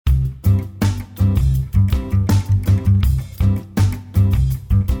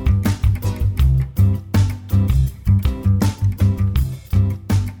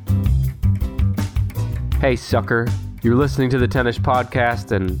Hey, sucker. You're listening to the Tennis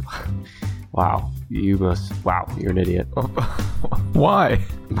Podcast, and wow, you're an idiot. Why?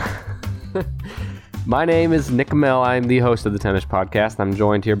 My name is Nick Amell. I'm the host of the Tennis Podcast. I'm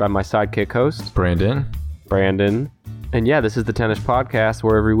joined here by my sidekick host, Brandon. And yeah, this is the Tennis Podcast,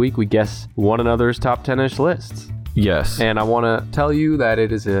 where every week we guess one another's top tennis lists. Yes. And I want to tell you that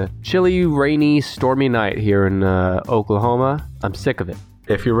it is a chilly, rainy, stormy night here in Oklahoma. I'm sick of it.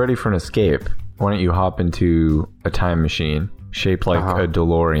 If you're ready for an escape, why don't you hop into a time machine shaped like a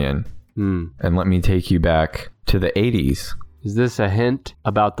DeLorean and let me take you back to the 80s. Is this a hint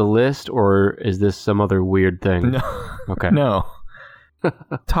about the list, or is this some other weird thing? No. Okay. No.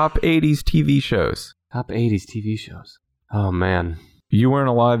 Top 80s TV shows. Top 80s TV shows. Oh, man. You weren't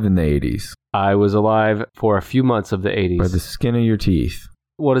alive in the 80s. I was alive for a few months of the 80s. By the skin of your teeth.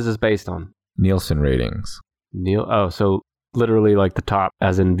 What is this based on? Nielsen ratings. So literally like the top,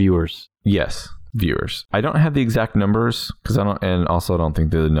 as in viewers. Yes, viewers. I don't have the exact numbers because I don't think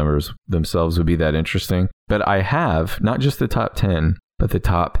the numbers themselves would be that interesting. But I have not just the top 10, but the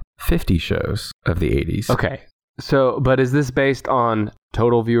top 50 shows of the 80s. Okay. So, but is this based on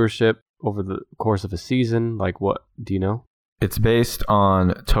total viewership over the course of a season? Like what? Do you know? It's based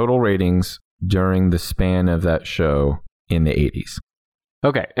on total ratings during the span of that show in the 80s.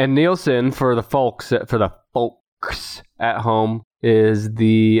 Okay. And Nielsen, for the folks at home, is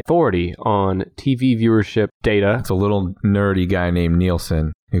the authority on TV viewership data. It's a little nerdy guy named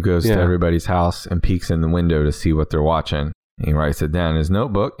Nielsen who goes to everybody's house and peeks in the window to see what they're watching. And he writes it down in his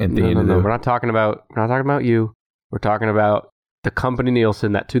notebook at the end of the... We're not talking about you. We're talking about the company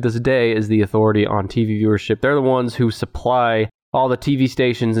Nielsen, that to this day is the authority on TV viewership. They're the ones who supply all the TV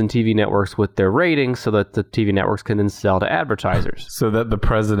stations and TV networks with their ratings so that the TV networks can then sell to advertisers. So that the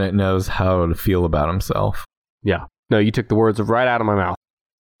president knows how to feel about himself. Yeah. No, you took the words right out of my mouth.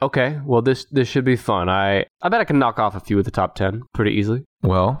 Okay, well, this should be fun. I bet I can knock off a few of the top 10 pretty easily.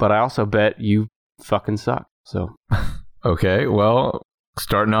 Well. But I also bet you fucking suck, so. Okay, well,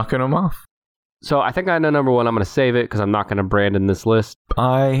 start knocking them off. So I think I know number one. I'm going to save it because I'm not going to Brandon this list.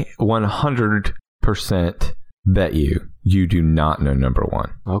 I 100% bet you do not know number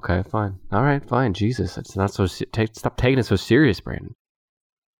one. Okay, fine. All right, fine. Jesus, it's not so. Stop taking it so serious, Brandon.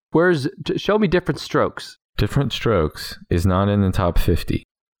 Show me Different Strokes. Different Strokes is not in the top 50.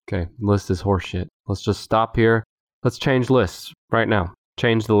 Okay, list is horseshit. Let's just stop here. Let's change lists right now.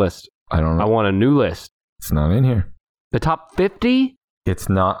 Change the list. I don't know. I want a new list. It's not in here. The top 50? It's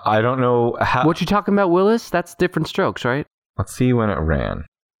not. I don't know how. What you talking about, Willis? That's Different Strokes, right? Let's see when it ran.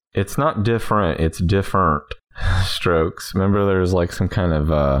 It's not different. It's Different Strokes. Remember, there's like some kind of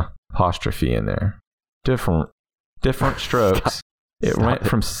apostrophe in there. Different Strokes. It went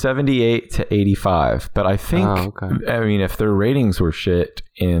from 78 to 85. But I think, I mean, if their ratings were shit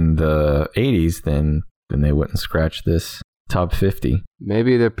in the 80s, then they wouldn't scratch this top 50.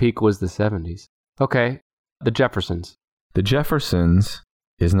 Maybe their peak was the 70s. Okay. The Jeffersons. The Jeffersons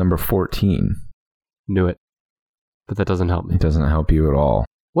is number 14. Knew it. But that doesn't help me. It doesn't help you at all.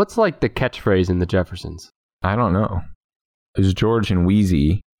 What's like the catchphrase in the Jeffersons? I don't know. It was George and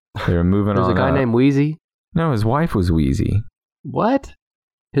Wheezy. They were moving on. There's a guy named Wheezy? No, his wife was Wheezy. What?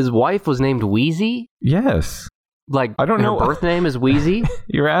 His wife was named Wheezy? Yes. Like, I don't know. Her birth name is Wheezy?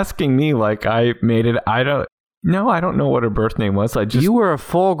 You're asking me like I made it. I don't know what her birth name was. You were a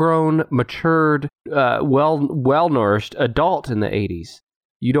full-grown, matured, well-nourished adult in the 80s.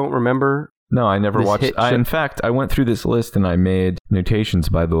 You don't remember? No, I never watched. In fact, I went through this list and I made notations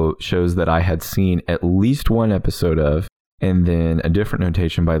by the shows that I had seen at least one episode of, and then a different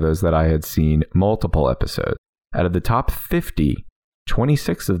notation by those that I had seen multiple episodes. Out of the top 50,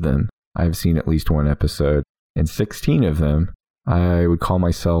 26 of them I've seen at least one episode, and 16 of them I would call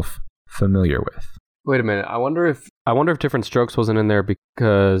myself familiar with. Wait a minute. I wonder if Different Strokes wasn't in there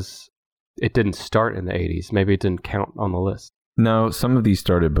because it didn't start in the 80s. Maybe it didn't count on the list. No, some of these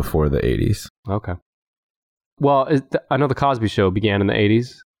started before the 80s. Okay. Well, I know The Cosby Show began in the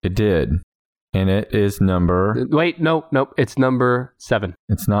 80s. It did. And it is number... Wait, no. It's number 7.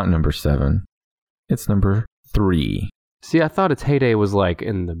 It's not number 7. It's number 3. See, I thought its heyday was like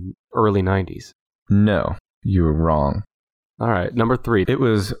in the early 90s. No, you were wrong. All right, number 3. It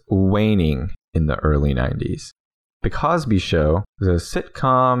was waning in the early 90s. The Cosby Show is a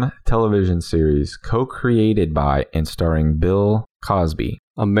sitcom television series co-created by and starring Bill Cosby.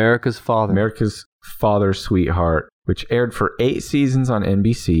 America's father sweetheart, which aired for 8 seasons on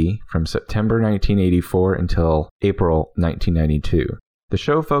NBC from September 1984 until April 1992. The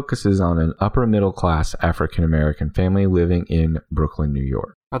show focuses on an upper-middle-class African-American family living in Brooklyn, New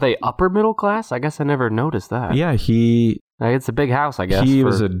York. Are they upper middle class? I guess I never noticed that. Yeah, he It's a big house, I guess. He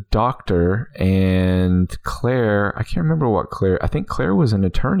was a doctor, and Claire, I can't remember what Claire, I think Claire was an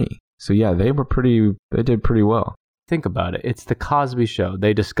attorney. So yeah, they did pretty well. Think about it. It's the Cosby Show.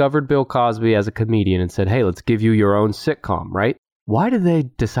 They discovered Bill Cosby as a comedian and said, hey, let's give you your own sitcom, right? Why did they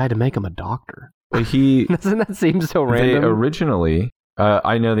decide to make him a doctor? Doesn't that seem so random? They originally,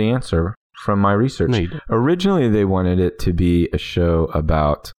 I know the answer from my research. No, originally, they wanted it to be a show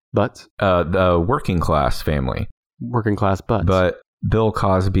about the working class family. Working class butts. But Bill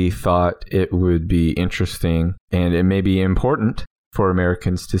Cosby thought it would be interesting and it may be important for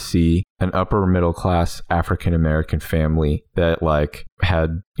Americans to see an upper middle class African American family that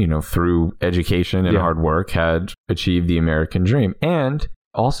had, through education and hard work had achieved the American dream. And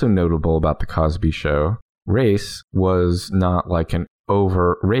also notable about the Cosby Show, race was not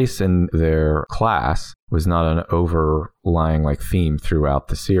race in their class was not an overlying theme throughout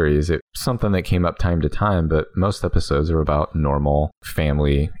the series. It's something that came up time to time, but most episodes are about normal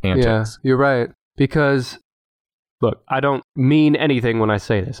family antics. Yeah, you're right. Because, look, I don't mean anything when I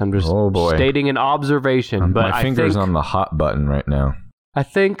say this. I'm just stating an observation. But my finger's on the hot button right now. I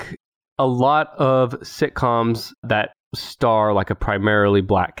think a lot of sitcoms that star a primarily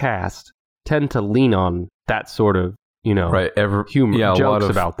black cast tend to lean on that sort of right, humor, jokes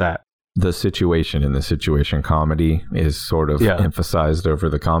about that. The situation in the situation comedy is sort of emphasized over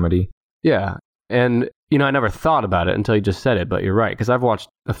the comedy. Yeah. And, I never thought about it until you just said it, but you're right. Because I've watched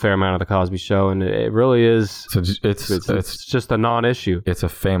a fair amount of The Cosby Show, and it really is, it's just a non-issue. It's a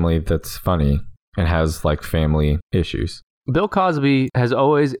family that's funny and has, family issues. Bill Cosby has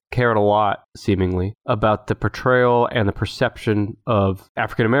always cared a lot, seemingly, about the portrayal and the perception of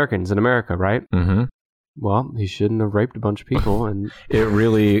African Americans in America, right? Mm-hmm. Well, he shouldn't have raped a bunch of people, and he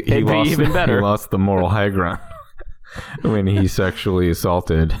lost the moral high ground when he sexually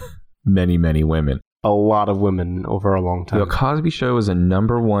assaulted many, many women. A lot of women over a long time. The Cosby Show is a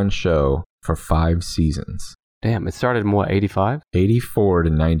 #1 show for 5 seasons. Damn, it started in what, 85? 84 to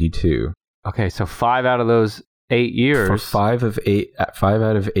 92. Okay, so 5 out of those 8 years. For 5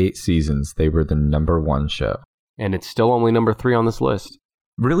 out of 8 seasons, they were the #1 show. And it's still only #3 on this list.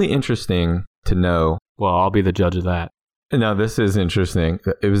 Really interesting to know. Well, I'll be the judge of that. Now, this is interesting.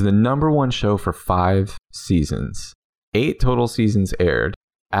 It was the #1 show for 5 seasons. 8 total seasons aired.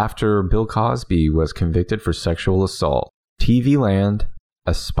 After Bill Cosby was convicted for sexual assault, TV Land,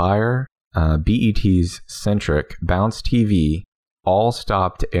 Aspire, BET's Centric, Bounce TV, all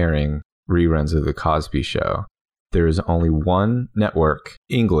stopped airing reruns of The Cosby Show. There is only one network,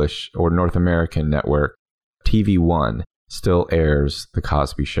 English or North American network, TV One, still airs The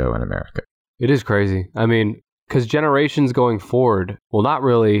Cosby Show in America. It is crazy. I mean, because generations going forward will not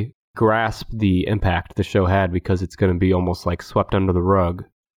really grasp the impact the show had because it's going to be almost swept under the rug.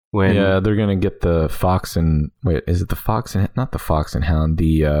 Yeah, they're going to get the Fox and... Wait, is it the Fox and... Not the Fox and Hound,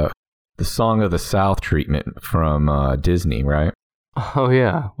 the Song of the South treatment from Disney, right? Oh,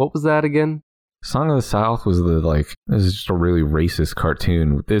 yeah. What was that again? Song of the South was this is just a really racist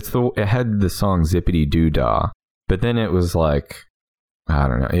cartoon. It had the song Zippity Doo Dah, but then it was I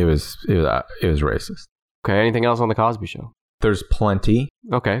don't know. It was racist. Okay. Anything else on The Cosby Show? There's plenty.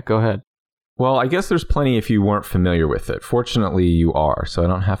 Okay. Go ahead. Well, I guess there's plenty if you weren't familiar with it. Fortunately, you are, so I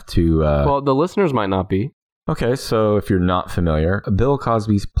don't have to... Well, the listeners might not be. Okay, so if you're not familiar, Bill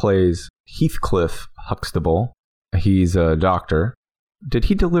Cosby plays Heathcliff Huxtable. He's a doctor. Did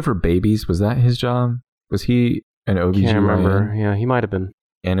he deliver babies? Was that his job? Was he an OBGYN? Can't remember. Yeah, he might have been.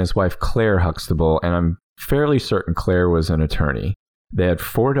 And his wife, Claire Huxtable, and I'm fairly certain Claire was an attorney. They had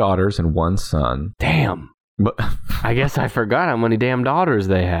 4 daughters and 1 son. Damn. But I guess I forgot how many damn daughters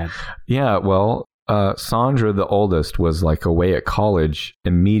they had. Yeah, well, Sandra, the oldest, was away at college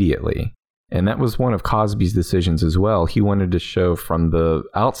immediately. And that was one of Cosby's decisions as well. He wanted to show from the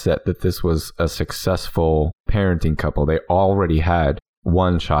outset that this was a successful parenting couple. They already had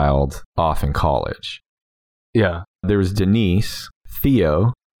 1 child off in college. Yeah. There was Denise,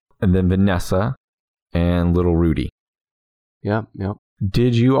 Theo, and then Vanessa, and little Rudy. Yep.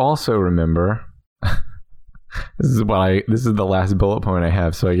 Did you also remember... This is the last bullet point I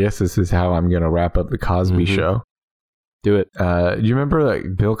have, so I guess this is how I'm going to wrap up The Cosby Show. Do it. Do you remember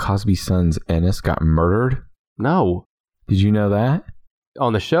that Bill Cosby's son's Ennis got murdered? No. Did you know that?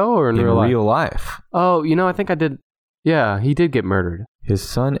 On the show or in real life? Oh, I think I did. Yeah, he did get murdered. His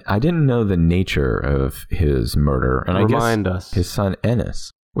son, I didn't know the nature of his murder. And Remind us. His son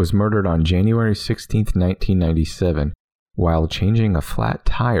Ennis was murdered on January 16th, 1997, while changing a flat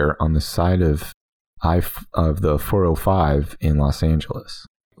tire on the side of the 405 in Los Angeles.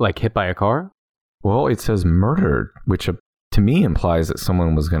 Hit by a car? Well, it says murdered, which to me implies that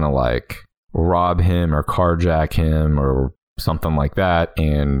someone was going to rob him or carjack him or something like that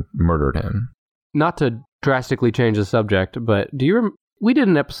and murdered him. Not to drastically change the subject, but we did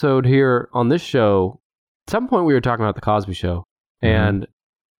an episode here on this show. At some point we were talking about the Cosby Show, and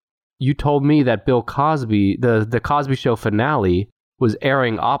you told me that Bill Cosby, the Cosby Show finale, was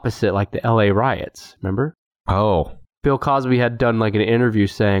airing opposite like the LA riots. Remember? Oh. Bill Cosby had done like an interview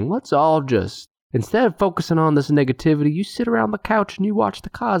saying, let's all just, instead of focusing on this negativity, you sit around the couch and you watch the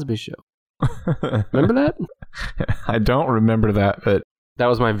Cosby Show. Remember that? I don't remember that, but that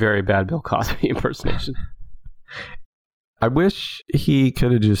was my very bad Bill Cosby impersonation. I wish he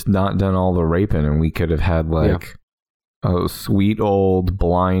could have just not done all the raping and we could have had like, oh, sweet old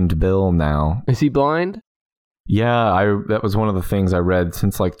blind Bill now. Is he blind? Yeah, that was one of the things I read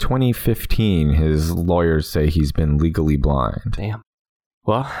since like 2015. His lawyers say he's been legally blind. Damn.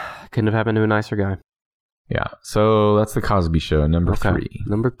 Well, couldn't have happened to a nicer guy. Yeah, so that's the Cosby Show, number 3.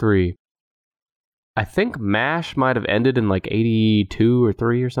 Number 3. I think MASH might have ended in like 82 or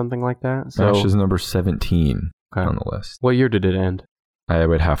 3 or something like that. So MASH is number 17 on the list. What year did it end? I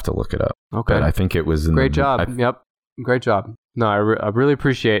would have to look it up. Okay. But I think it was in Great job. Yep. Great job. No, I really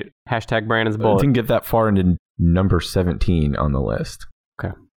appreciate #Brandon's bullet. I didn't get that far into number 17 on the list.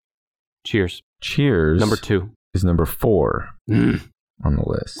 Okay. Cheers. Cheers. Number 2. Is number 4 on the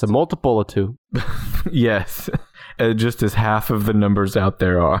list. It's a multiple of 2. Yes. Just as half of the numbers out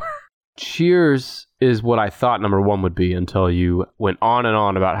there are. Cheers is what I thought number 1 would be until you went on and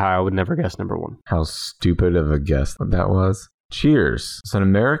on about how I would never guess number 1. How stupid of a guess that was. Cheers. It's an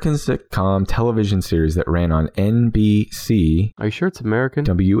American sitcom television series that ran on NBC. Are you sure it's American?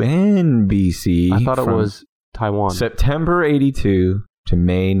 WNBC. I thought it was Taiwan. September 82 to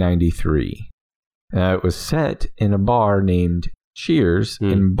May 93. It was set in a bar named Cheers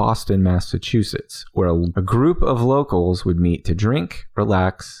in Boston, Massachusetts, where a group of locals would meet to drink,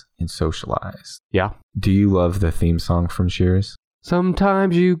 relax, and socialize. Yeah. Do you love the theme song from Cheers?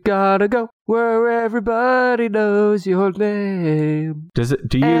 Sometimes you gotta go where everybody knows your name.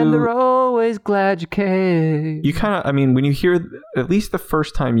 And they're always glad you came. You kind of, I mean, when you hear, at least the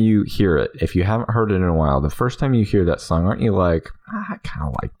first time you hear it, if you haven't heard it in a while, the first time you hear that song, aren't you like, I kind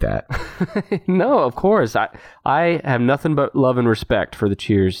of like that? No, of course. I have nothing but love and respect for the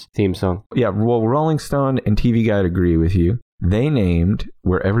Cheers theme song. Yeah, well, Rolling Stone and TV Guide agree with you. They named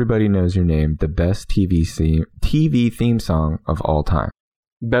Where Everybody Knows Your Name the best TV theme song of all time.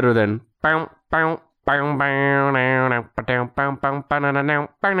 Better than... I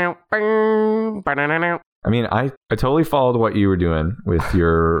mean, I totally followed what you were doing with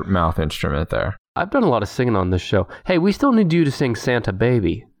your mouth instrument there. I've done a lot of singing on this show. Hey, we still need you to sing Santa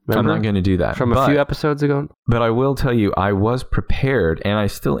Baby. Remember? I'm not going to do that. From a few episodes ago? But I will tell you, I was prepared, and I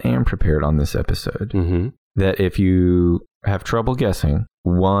still am prepared on this episode, that if you have trouble guessing,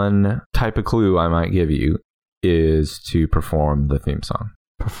 one type of clue I might give you is to perform the theme song.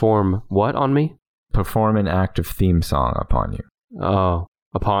 Perform what on me? Perform an active theme song upon you. Oh,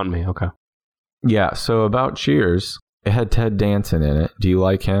 upon me. Okay. Yeah, so about Cheers, it had Ted Danson in it. Do you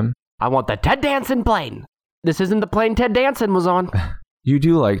like him? I want the Ted Danson plane. This isn't the plane Ted Danson was on. You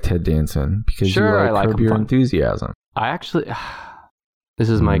do like Ted Danson because you like Curb Your Enthusiasm. I actually... This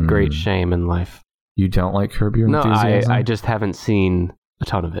is my great shame in life. You don't like Curb Your Enthusiasm? No, I just haven't seen a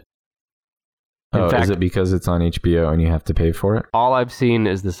ton of it. In fact, is it because it's on HBO and you have to pay for it? All I've seen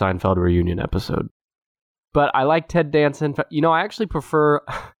is the Seinfeld reunion episode. But I like Ted Danson. You know, I actually prefer...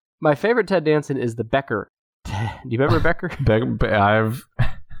 My favorite Ted Danson is the Becker. Do you remember Becker?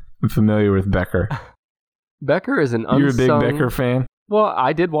 I'm familiar with Becker. Becker is an unsung... You're a big Becker fan? Well,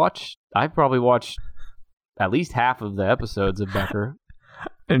 I probably watched at least half of the episodes of Becker.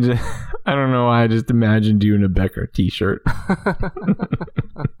 I don't know why I just imagined you in a Becker t-shirt.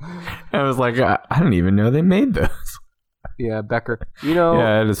 I was like, I don't even know they made those. Yeah, Becker. You know...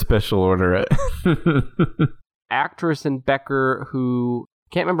 Yeah, I had a special order. Actress in Becker who...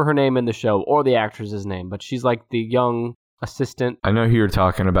 Can't remember her name in the show or the actress's name, but she's like the young assistant. I know who you're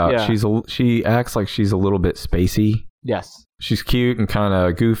talking about. Yeah. She acts like she's a little bit spacey. Yes. She's cute and kind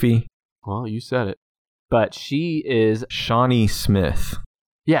of goofy. Well, you said it. But she is... Shawnee Smith.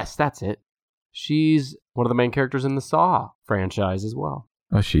 Yes, that's it. She's one of the main characters in the Saw franchise as well.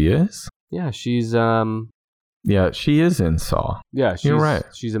 Oh, she is? Yeah, she's... Yeah, she is in Saw. Yeah, you're right.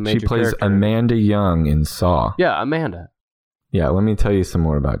 She's a major character. She plays Amanda Young in Saw. Yeah, Amanda. Yeah, let me tell you some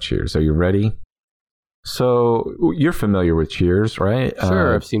more about Cheers. Are you ready? So, you're familiar with Cheers, right?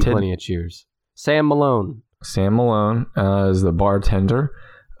 Sure, I've seen plenty of Cheers. Sam Malone. Sam Malone is the bartender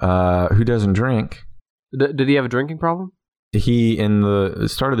who doesn't drink. Did he have a drinking problem? In the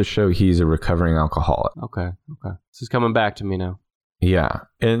start of the show, he's a recovering alcoholic. Okay. This is coming back to me now. Yeah.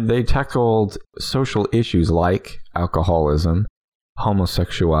 And they tackled social issues like alcoholism,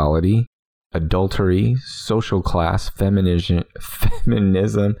 homosexuality, adultery, social class, feminism.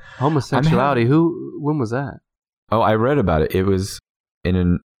 Homosexuality. When was that? Oh, I read about it. It was in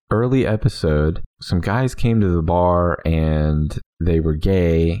an early episode. Some guys came to the bar and they were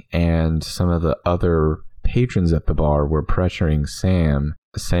gay, and some of the other patrons at the bar were pressuring Sam,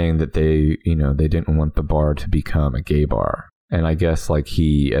 saying that they didn't want the bar to become a gay bar. And I guess like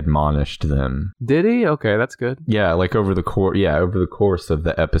he admonished them. Did he? Okay, that's good. Yeah, like over the course of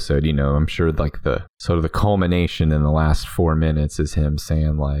the episode, I'm sure like the sort of the culmination in the last 4 minutes is him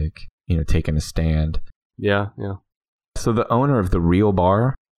saying like, taking a stand. Yeah. So the owner of the real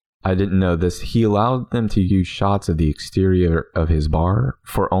bar, I didn't know this, he allowed them to use shots of the exterior of his bar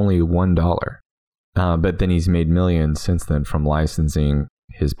for only $1. But then he's made millions since then from licensing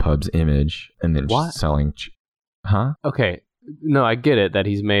his pub's image and then selling. Huh? Okay. No, I get it that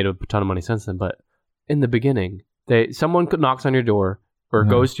he's made a ton of money since then, but in the beginning, someone knocks on your door or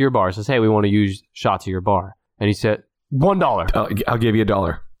goes to your bar and says, "Hey, we want to use shots of your bar," and he said, $1. I'll give you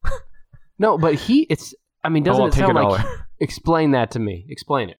 $1. No, but doesn't it sound like? Explain that to me.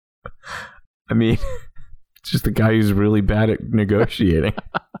 Explain it. I mean, it's just a guy who's really bad at negotiating.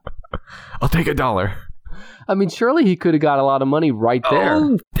 I'll take $1. I mean, surely he could have got a lot of money right there.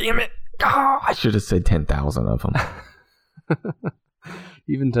 Oh, damn it! Oh, I should have said 10,000 of them.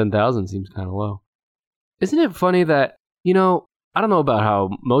 Even 10,000 seems kind of low. Isn't it funny that, I don't know about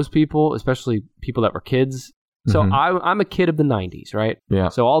how most people, especially people that were kids. So I'm a kid of the 90s, right? Yeah.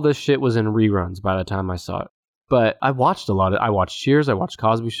 So all this shit was in reruns by the time I saw it. But I watched a lot of, I watched Cheers, I watched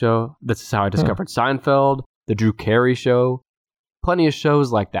Cosby Show. This is how I discovered Seinfeld, The Drew Carey Show. Plenty of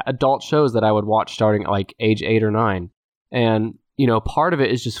shows like that, adult shows that I would watch starting at like age 8 or 9. And, part of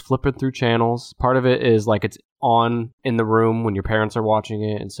it is just flipping through channels. Part of it is like it's on in the room when your parents are watching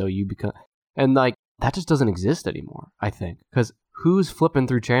it. And so you become, and like that just doesn't exist anymore, I think. Because who's flipping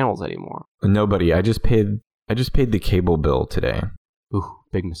through channels anymore? Nobody. I just paid the cable bill today. Ooh,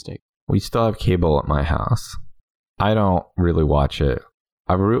 big mistake. We still have cable at my house. I don't really watch it.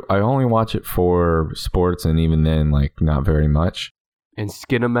 I only watch it for sports, and even then, like, not very much. And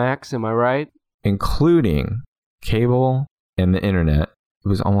Skinamax, am I right? Including cable and the internet, it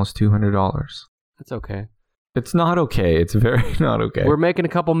was almost $200. That's okay. It's not okay. It's very not okay. We're making a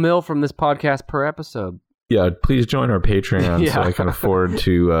couple mil from this podcast per episode. Yeah, please join our Patreon so I can afford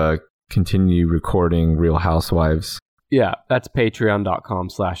to continue recording Real Housewives. Yeah, that's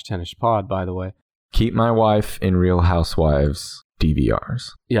patreon.com/10ishpod, by the way. Keep my wife in Real Housewives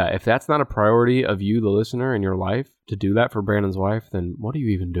DVRs. Yeah, if that's not a priority of you, the listener, in your life, to do that for Brandon's wife, then what are you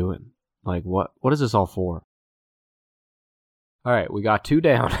even doing? Like, what is this all for? All right, we got 2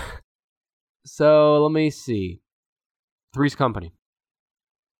 down. So, let me see. Three's Company.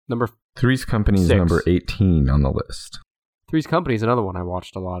 Three's Company is number 18 on the list. Three's Company is another one I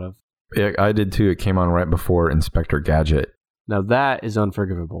watched a lot of. Yeah, I did too. It came on right before Inspector Gadget. Now that is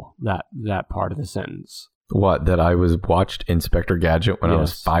unforgivable, that part of the sentence. What, that I watched Inspector Gadget when I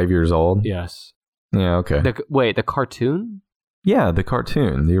was 5 years old? Yes. Yeah, okay. The cartoon? Yeah, the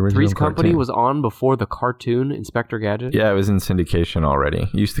cartoon, the original Three's cartoon. Company was on before the cartoon Inspector Gadget? Yeah, it was in syndication already.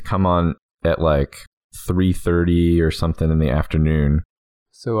 It used to come on at like 3:30 or something in the afternoon.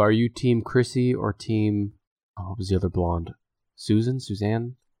 So are you Team Chrissy or Team... Oh, what was the other blonde?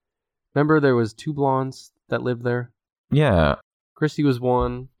 Suzanne? Remember there was 2 blondes that lived there? Yeah. Chrissy was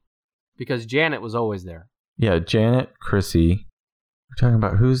one, because Janet was always there. Yeah, Janet, Chrissy. We're talking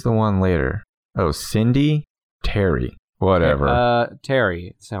about who's the one later. Oh, Cindy? Terry. Whatever. Terry,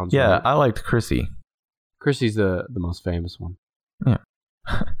 it sounds Yeah, right. I liked Chrissy. Chrissy's the most famous one. Yeah.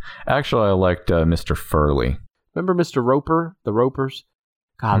 Actually, I liked Mr. Furley. Remember Mr. Roper? The Ropers?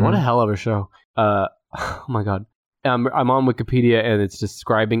 God, what a hell of a show. Oh my God. I'm on Wikipedia and it's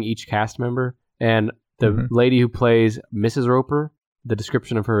describing each cast member. And the lady who plays Mrs. Roper, the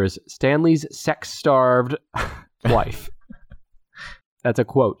description of her is Stanley's sex-starved wife. That's a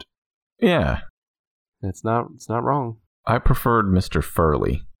quote. Yeah. It's not wrong. I preferred Mr.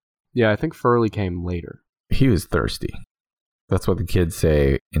 Furley. Yeah, I think Furley came later. He was thirsty. That's what the kids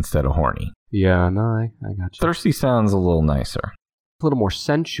say instead of horny. Yeah, no, I got you. Thirsty sounds a little nicer. A little more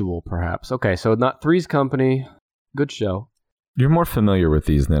sensual, perhaps. Okay, so not Three's Company. Good show. You're more familiar with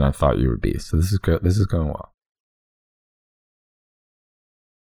these than I thought you would be, so this is good. This is going well.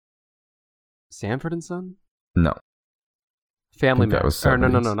 Sanford and Son? No. Family Matters. No,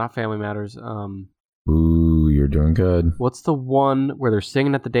 No, not Family Matters. Ooh, you're doing good. What's the one where they're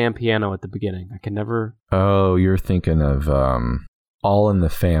singing at the damn piano at the beginning? I can never... Oh, you're thinking of All in the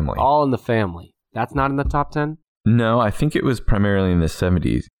Family. All in the Family. That's not in the top 10? No, I think it was primarily in the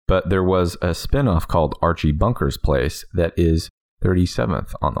 70s, but there was a spinoff called Archie Bunker's Place that is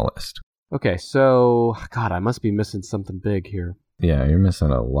 37th on the list. Okay, so, God, I must be missing something big here. Yeah, you're missing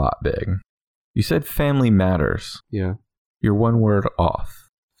a lot big. You said Family Matters. Yeah. You're one word off.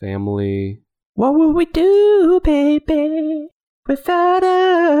 Family. What would we do, baby, without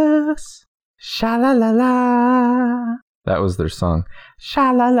us? Sha-la-la-la. That was their song.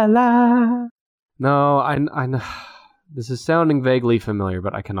 Sha-la-la-la. No, I know. This is sounding vaguely familiar,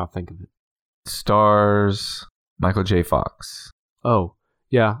 but I cannot think of it. Stars Michael J. Fox. Oh,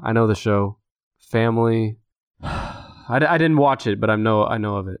 yeah, I know the show. Family. I didn't watch it, but I know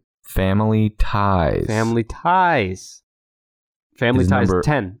of it. Family Ties. Family Ties. Family Ties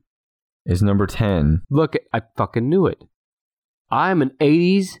 10. Is number 10. Look, I fucking knew it. I'm an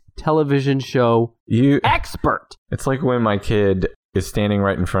 80s television show expert. It's like when my kid is standing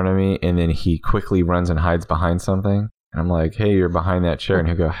right in front of me and then he quickly runs and hides behind something. And I'm like, hey, you're behind that chair. And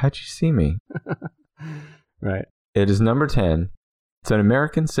he'll go, how'd you see me? Right. It is number 10. It's an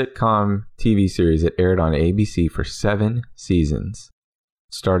American sitcom TV series that aired on ABC for 7 seasons.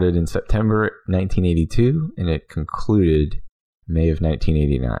 It started in September 1982 and it concluded May of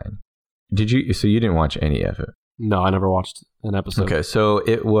 1989. So you didn't watch any of it? No, I never watched an episode. Okay, so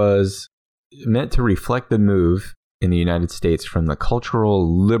it was meant to reflect the move in the United States from the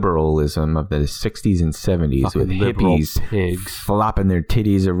cultural liberalism of the 60s and 70s Fucking with hippies pigs flopping their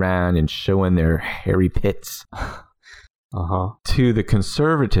titties around and showing their hairy pits to the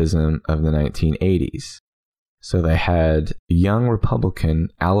conservatism of the 1980s. So they had young Republican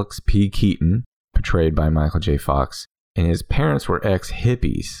Alex P. Keaton, portrayed by Michael J. Fox, and his parents were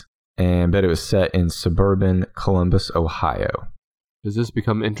ex-hippies. But it was set in suburban Columbus, Ohio. Does this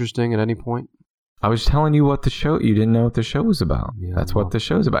become interesting at any point? I was telling you what the show, you didn't know what the show was about. Yeah, That's what the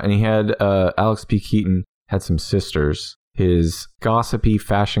show's about. And he had, Alex P. Keaton had some sisters, his gossipy,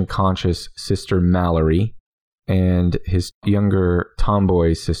 fashion-conscious sister Mallory, and his younger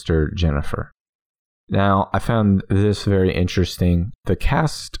tomboy sister Jennifer. Now, I found this very interesting. The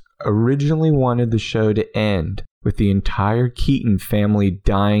cast originally wanted the show to end with the entire Keaton family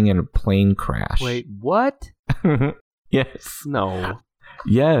dying in a plane crash. Wait, what? Yes. No.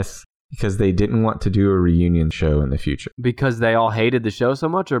 Yes, because they didn't want to do a reunion show in the future. Because they all hated the show so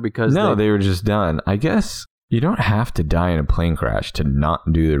much, or because they were just done. I guess you don't have to die in a plane crash to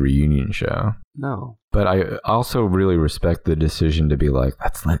not do the reunion show. No. But I also really respect the decision to be like,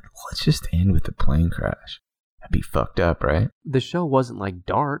 let's just end with the plane crash. That'd be fucked up, right? The show wasn't like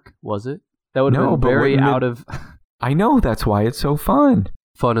dark, was it? That would have been very out of... I know, that's why it's so fun.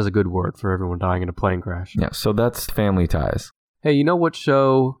 Fun is a good word for everyone dying in a plane crash. Yeah, so that's Family Ties. Hey, you know what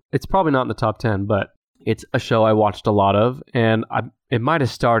show? It's probably not in the top 10, but it's a show I watched a lot of, and it might have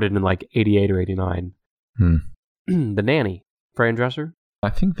started in like 88 or 89. The Nanny. Fran Drescher? I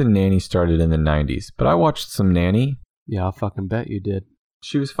think The Nanny started in the 90s, but I watched some Nanny. Yeah, I'll fucking bet you did.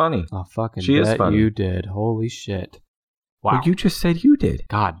 She was funny. I'll fucking she bet is funny. You did. Holy shit. Wow. Well, you just said you did.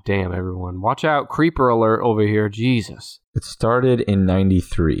 God damn, everyone. Watch out. Creeper alert over here. Jesus. It started in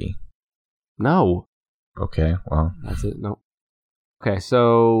 93. No. Okay, well. That's it. No. Okay,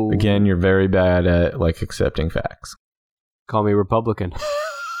 so... Again, you're very bad at, accepting facts. Call me Republican.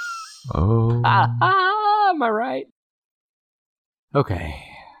 Oh. Am I right? Okay.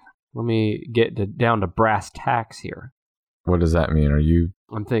 Let me get down to brass tacks here. What does that mean? Are you...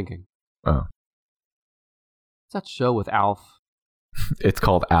 I'm thinking. Oh. What's that show with Alf? It's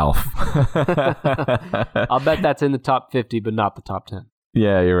called Alf. I'll bet that's in the top 50, but not the top 10.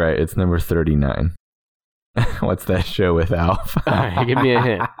 Yeah, you're right. It's number 39. What's that show with Alf? All right, give me a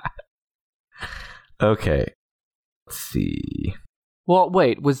hint. Okay. Let's see. Well,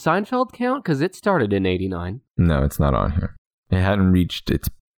 wait. Was Seinfeld count? Because it started in 89. No, it's not on here. It hadn't reached its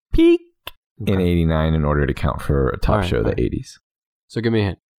peak in 89 in order to count for a top show of the 80s. So give me a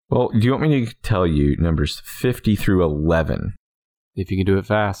hint. Well, do you want me to tell you numbers 50 through 11? If you can do it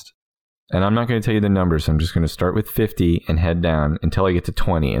fast. And I'm not going to tell you the numbers. I'm just going to start with 50 and head down until I get to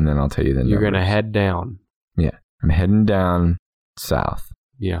 20, and then I'll tell you the numbers. You're going to head down. Yeah. I'm heading down south.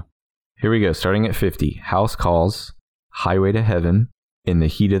 Yeah. Here we go. Starting at 50. House Calls, Highway to Heaven, In the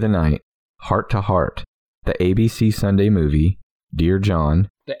Heat of the Night, Heart to Heart, the ABC Sunday Movie, Dear John.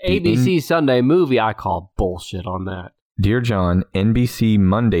 The ABC Sunday Movie, I call bullshit on that. Dear John, NBC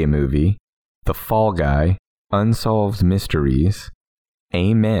Monday Movie, The Fall Guy, Unsolved Mysteries,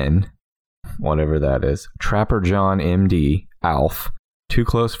 Amen, whatever that is, Trapper John MD, Alf, Too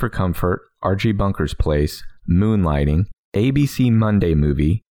Close for Comfort, Archie Bunker's Place, Moonlighting, ABC Monday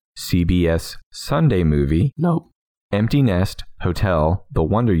Movie, CBS Sunday Movie, Nope.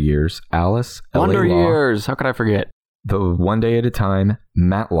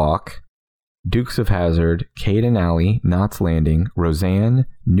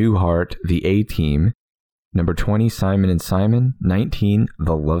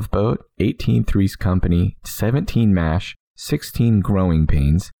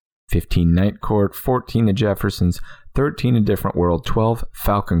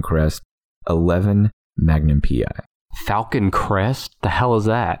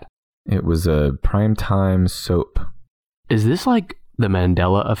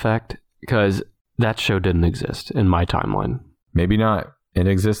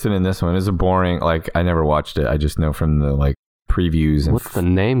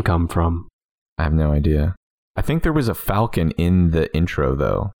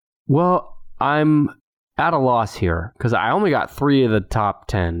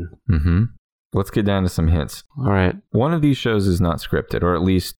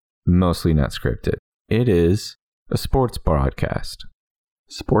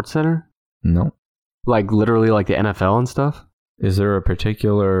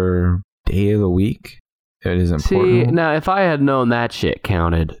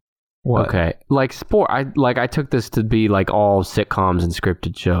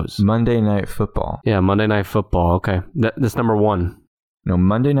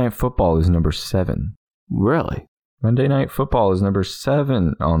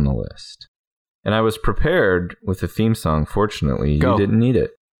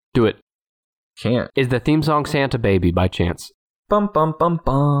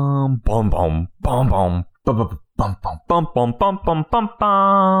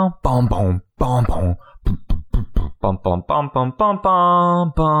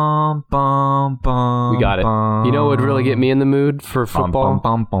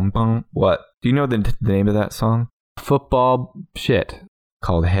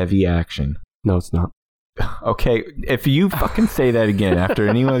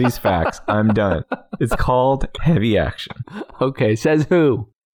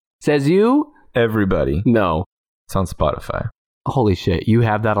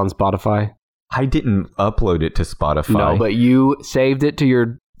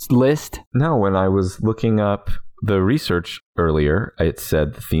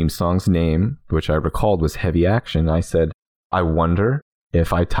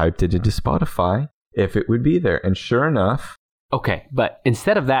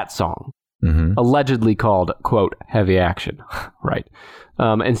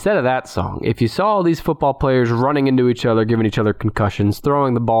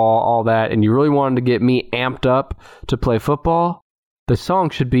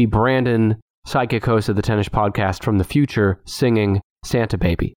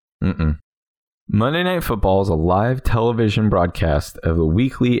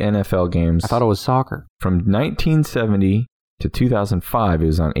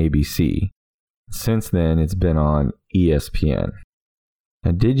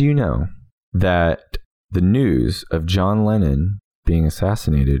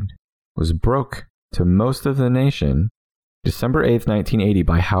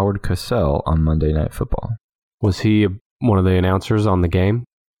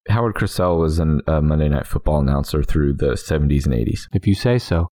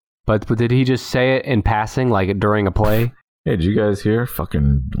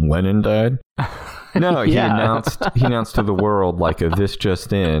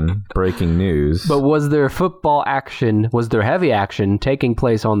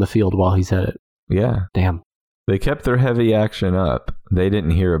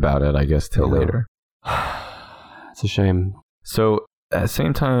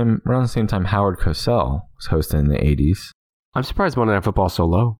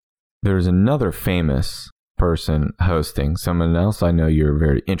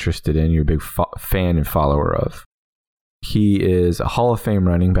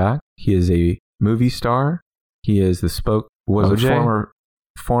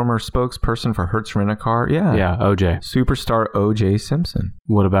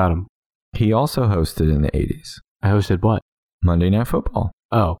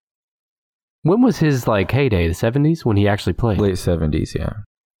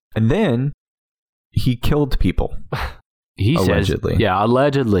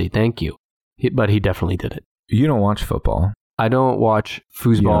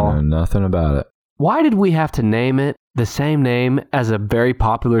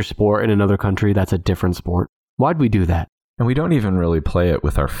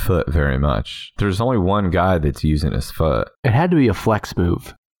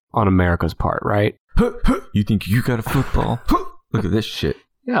 You think you got a football? Look at this shit.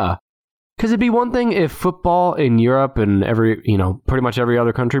 Yeah. Because it'd be one thing if football in Europe and pretty much every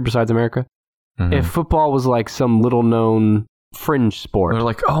other country besides America, if football was like some little known fringe sport. They're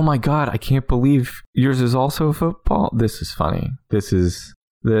like, oh my God, I can't believe yours is also football. This is funny. This is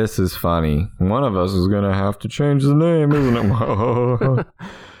funny. One of us is going to have to change the name, isn't it?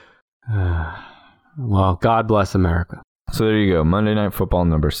 Well, God bless America. So there you go. Monday Night Football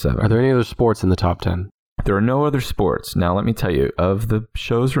number 7. Are there any other sports in the top 10? There are no other sports. Now, let me tell you, of the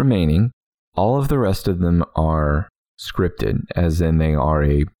shows remaining, all of the rest of them are scripted, as in they are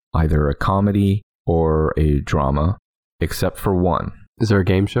either a comedy or a drama, except for one. Is there a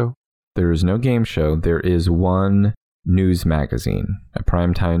game show? There is no game show. There is one news magazine, a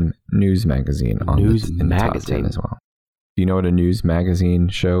primetime news magazine in the top 10 as well. Do you know what a news magazine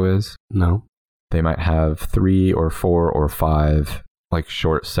show is? No. They might have 3 or 4 or 5 like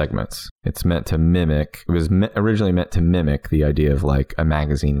short segments. It's meant to mimic, it was originally meant to mimic the idea of like a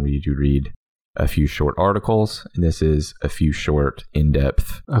magazine where you read a few short articles, and this is a few short,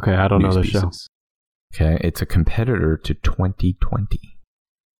 in-depth Okay, I don't know the show. Okay, it's a competitor to 2020.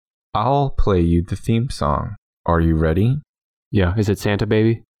 I'll play you the theme song. Are you ready? Yeah, is it Santa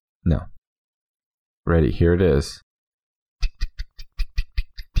Baby? No. Ready, here it is.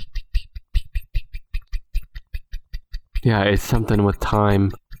 Yeah, it's something with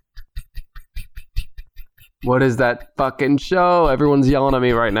time. What is that fucking show? Everyone's yelling at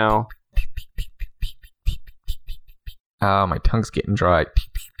me right now. Ah, my tongue's getting dry.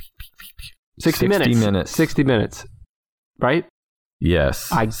 60 minutes. 60 minutes. Right?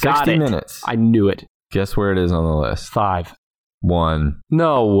 Yes. I got 60 it. minutes. I knew it. Guess where it is on the list? 5. 1.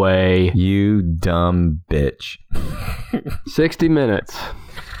 No way. You dumb bitch. 60 minutes.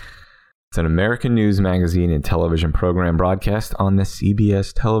 It's an American news magazine and television program broadcast on the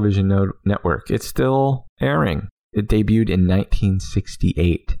CBS television network. It's still airing. It debuted in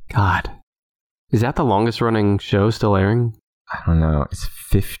 1968. God. Is that the longest running show still airing? I don't know. It's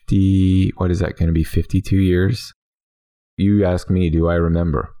 50... What is that going to be? 52 years? You ask me, do I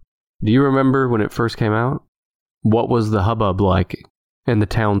remember? Do you remember when it first came out? What was the hubbub like in the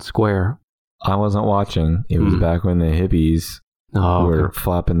town square? I wasn't watching. It was back when the hippies were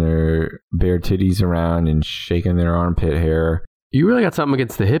flopping their bare titties around and shaking their armpit hair. You really got something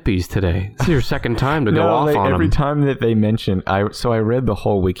against the hippies today. This is your second time to go off on them. Every time that they mention, I read the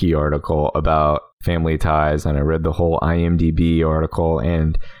whole wiki article about Family Ties, and I read the whole IMDb article,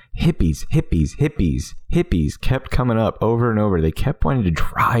 and hippies kept coming up over and over. They kept wanting to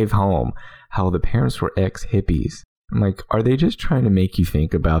drive home how the parents were ex-hippies. I'm like, are they just trying to make you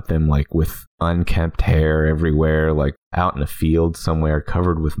think about them like with unkempt hair everywhere, like out in a field somewhere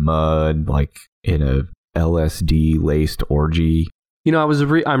covered with mud, like in a LSD-laced orgy? You know,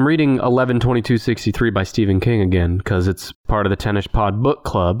 I'm reading 11/22/63 by Stephen King again because it's part of the Tennis Pod book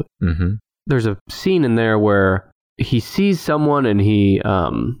club. Mm-hmm. There's a scene in there where he sees someone and he,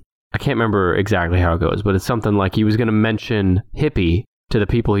 I can't remember exactly how it goes, but it's something like he was going to mention hippie to the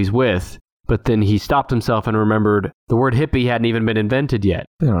people he's with, but then he stopped himself and remembered the word hippie hadn't even been invented yet.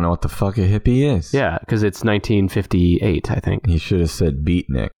 They don't know what the fuck a hippie is. Yeah, because it's 1958, I think. He should have said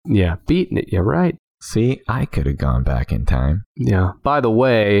beatnik. Yeah, beatnik. Yeah, right. See, I could have gone back in time. Yeah. By the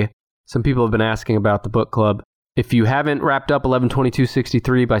way, some people have been asking about the book club. If you haven't wrapped up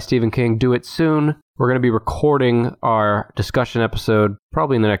 11/22/63 by Stephen King, do it soon. We're going to be recording our discussion episode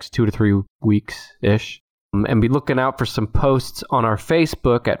probably in the next 2 to 3 weeks-ish. And be looking out for some posts on our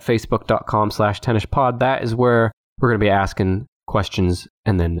Facebook at facebook.com/tennispod. That is where we're going to be asking questions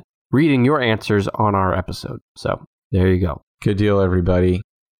and then reading your answers on our episode. So there you go. Good deal, everybody.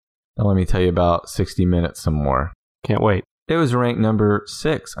 Now let me tell you about 60 Minutes some more. Can't wait. It was ranked number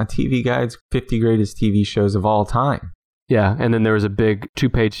 6 on TV Guide's 50 Greatest TV Shows of All Time. Yeah, and then there was a big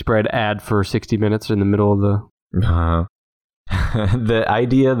 2-page spread ad for 60 Minutes in the middle of the... The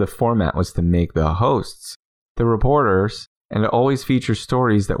idea, the format was to make the hosts the reporters, and to always feature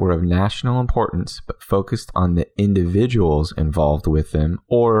stories that were of national importance but focused on the individuals involved with them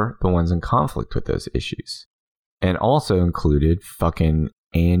or the ones in conflict with those issues. And also included fucking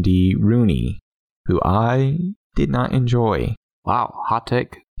Andy Rooney, who I did not enjoy. Wow, hot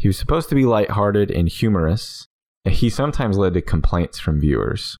take. He was supposed to be lighthearted and humorous. He sometimes led to complaints from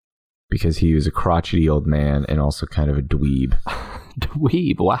viewers because he was a crotchety old man and also kind of a dweeb.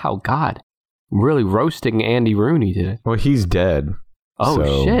 Dweeb, wow, God. Really roasting Andy Rooney today. Well, he's dead. Oh,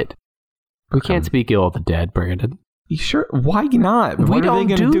 so, shit. We can't speak ill of the dead, Brandon. Sure, why not? We what don't are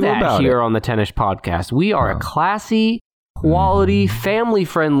they do that about here it? on the Tennis Podcast. We are a classy, quality,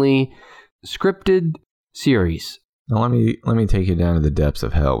 family-friendly, scripted series. Now let me take you down to the depths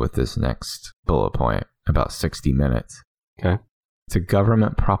of hell with this next bullet point about 60 Minutes. Okay. It's a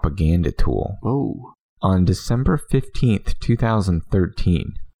government propaganda tool. Oh. On December 15th,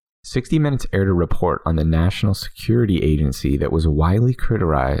 2013, 60 Minutes aired a report on the National Security Agency that was widely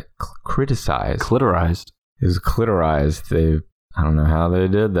criticized. Clitorized. It was clitorized. I don't know how they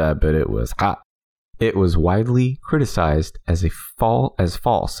did that, but it was hot. It was widely criticized as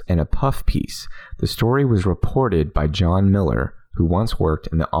false and a puff piece. The story was reported by John Miller, who once worked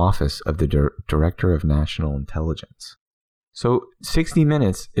in the office of the Director of National Intelligence. So 60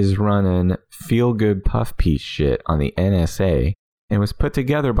 Minutes is running feel-good puff piece shit on the NSA, and was put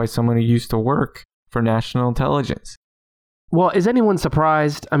together by someone who used to work for National Intelligence. Well, is anyone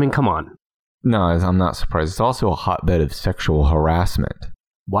surprised? I mean, come on. No, I'm not surprised. It's also a hotbed of sexual harassment.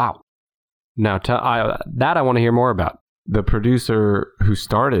 Wow. Now, that I want to hear more about. The producer who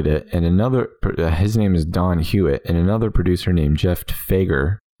started it, and his name is Don Hewitt, and another producer named Jeff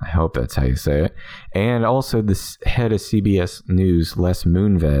Fager, I hope that's how you say it, and also the head of CBS News, Les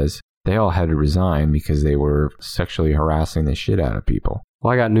Moonves, they all had to resign because they were sexually harassing the shit out of people.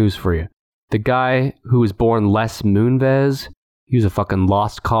 Well, I got news for you. The guy who was born Les Moonves, he was a fucking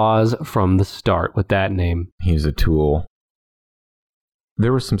lost cause from the start with that name. He was a tool.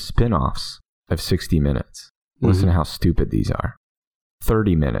 There were some spin-offs of 60 Minutes. Listen to how stupid these are.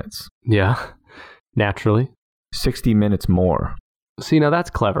 30 Minutes. Yeah, naturally. 60 Minutes More. See, now that's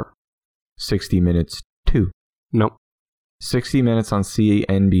clever. 60 Minutes 2. Nope. 60 Minutes on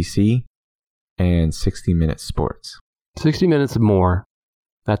CNBC and 60 Minutes Sports. 60 Minutes More.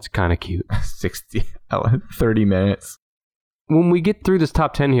 That's kind of cute. 30 Minutes. When we get through this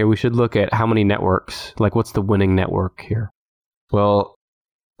top 10 here, we should look at how many networks, like what's the winning network here? Well,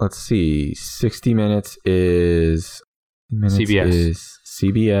 let's see. 60 Minutes is...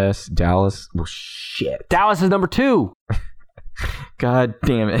 CBS. Dallas. Well, shit. Dallas is number 2. God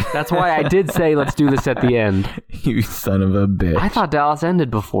damn it. That's why I did say let's do this at the end. You son of a bitch. I thought Dallas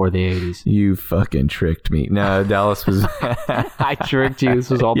ended before the 80s. You fucking tricked me. No, Dallas was... I tricked you. This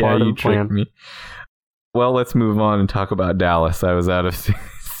was all part of the plan. Tricked me. Well, let's move on and talk about Dallas. I was out of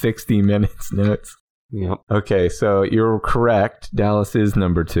 60 Minutes notes. Yep. Okay, so you're correct. Dallas is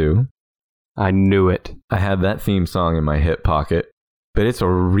number 2. I knew it. I had that theme song in my hip pocket, but it's a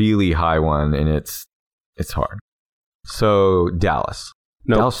really high one, and it's hard. So, Dallas.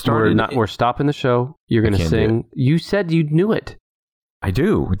 No, Dallas started... we're stopping the show. You're going to sing. You said you knew it. I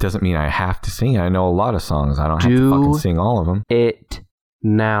do. It doesn't mean I have to sing it. I know a lot of songs. I don't have to fucking sing all of them. It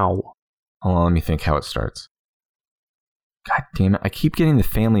now. Hold on, let me think how it starts. God damn it. I keep getting the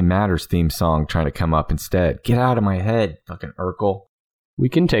Family Matters theme song trying to come up instead. Get out of my head, fucking Urkel. We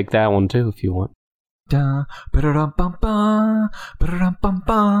can take that one too if you want. Da ba-da-dum bum bum ba-da-dum bum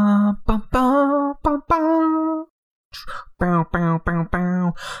bum bum bum bum bum. Bow bow bow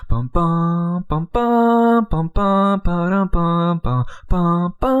bow bum bum bum bum bum bum ba-dum bum bum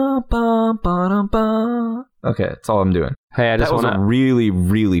bum bum bum ba-dum bum. Okay, that's all I'm doing. Hey, that was a really,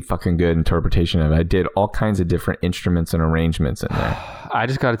 really fucking good interpretation of it. I did all kinds of different instruments and arrangements in there. I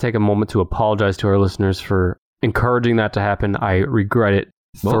just got to take a moment to apologize to our listeners for encouraging that to happen. I regret it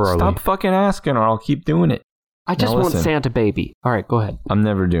thoroughly. Stop fucking asking or I'll keep doing it. I just want Santa Baby. All right, go ahead. I'm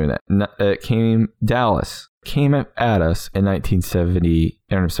never doing that. Dallas came at us in 1978,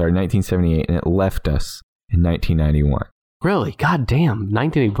 and it left us in 1991. Really? God damn,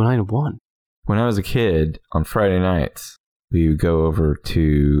 1991. When I was a kid, on Friday nights, we would go over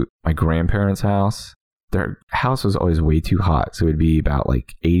to my grandparents' house. Their house was always way too hot, so it would be about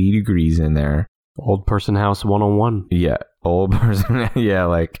like 80 degrees in there. Old person house 101. Yeah, old person. Yeah,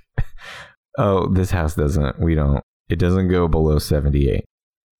 like, oh, this house it doesn't go below 78.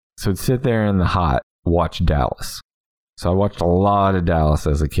 So I'd sit there in the hot, watch Dallas. So I watched a lot of Dallas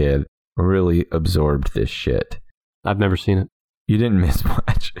as a kid. Really absorbed this shit. I've never seen it. You didn't miss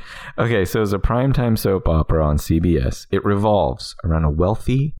much. Okay, so it's a primetime soap opera on CBS. It revolves around a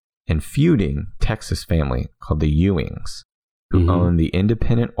wealthy and feuding Texas family called the Ewings, who own the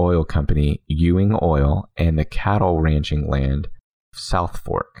independent oil company Ewing Oil and the cattle ranching land of South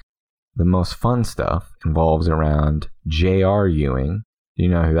Fork. The most fun stuff involves around J.R. Ewing. Do you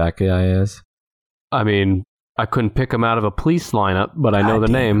know who that guy is? I mean, I couldn't pick him out of a police lineup, but I know the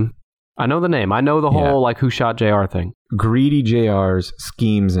name. I know the name. I know the whole, like, who shot JR thing. Greedy JR's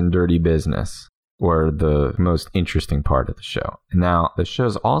schemes and dirty business were the most interesting part of the show. Now, the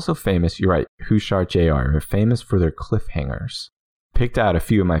show's also famous, you're right, Who Shot JR? They're famous for their cliffhangers. Picked out a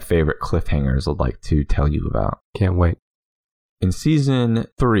few of my favorite cliffhangers I'd like to tell you about. Can't wait. In season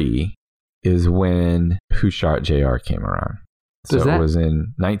 3 is when Who Shot JR came around. So it was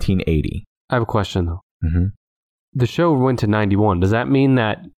in 1980. I have a question, though. Mm-hmm. the show went to 91. Does that mean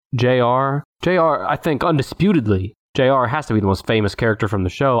that JR, I think undisputedly, JR has to be the most famous character from the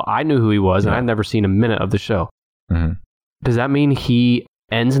show. I knew who he was, and I've never seen a minute of the show. Mm-hmm. Does that mean he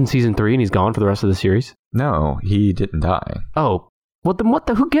ends in season 3 and he's gone for the rest of the series? No, he didn't die. Oh, well,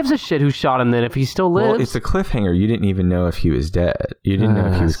 then who gives a shit who shot him then if he still lives? Well, it's a cliffhanger. You didn't even know if he was dead. You didn't know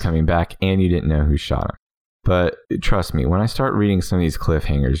if he was coming back, and you didn't know who shot him. But trust me, when I start reading some of these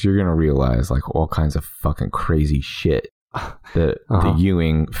cliffhangers, you're going to realize like all kinds of fucking crazy shit that the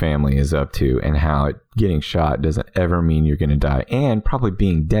Ewing family is up to, and how getting shot doesn't ever mean you're going to die, and probably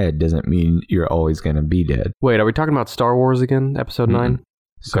being dead doesn't mean you're always going to be dead. Wait, are we talking about Star Wars again, episode 9?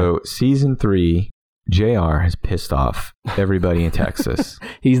 So season 3, JR has pissed off everybody in Texas.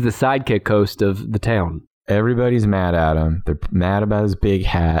 He's the sidekick host of the town. Everybody's mad at him. They're mad about his big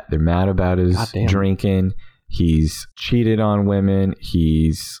hat. They're mad about his drinking. He's cheated on women.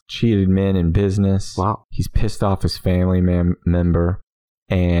 He's cheated men in business. Wow. He's pissed off his family member.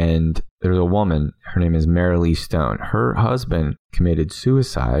 And there's a woman. Her name is Marilee Stone. Her husband committed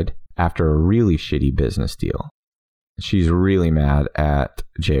suicide after a really shitty business deal. She's really mad at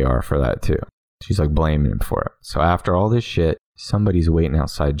JR for that too. She's like blaming him for it. So after all this shit, somebody's waiting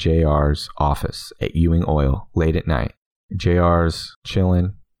outside JR's office at Ewing Oil late at night. JR's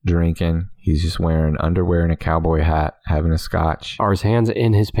chilling, drinking. He's just wearing underwear and a cowboy hat, having a scotch. Are his hands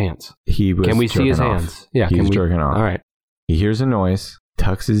in his pants? He was. Can we see his off. hands? Yeah, he's jerking off. All right. He hears a noise,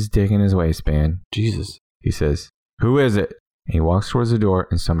 tucks his dick in his waistband. Jesus. He says, "Who is it?" And he walks towards the door,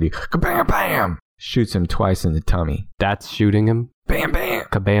 and somebody, kabam, bam, shoots him twice in the tummy. That's shooting him? Bam, bam.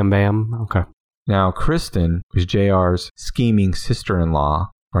 Kabam, bam. Okay. Now, Kristen was JR's scheming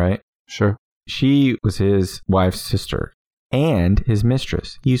sister-in-law, right? Sure. She was his wife's sister and his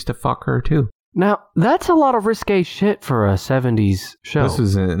mistress. He used to fuck her too. Now, that's a lot of risque shit for a 70s show. This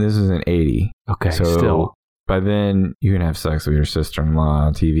is an 80. Okay, so still. By then, you can have sex with your sister-in-law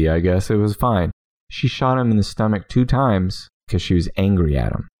on TV. I guess it was fine. She shot him in the stomach 2 times because she was angry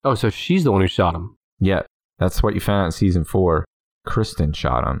at him. Oh, so she's the one who shot him. Yeah, that's what you found out in season 4. Kristen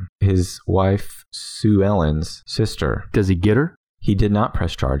shot him. His wife, Sue Ellen's sister. Does he get her? He did not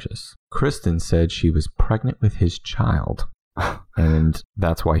press charges. Kristen said she was pregnant with his child, and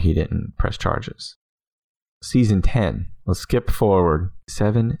that's why he didn't press charges. Season 10. Let's skip forward.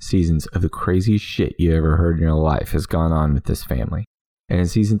 7 seasons of the craziest shit you ever heard in your life has gone on with this family. And in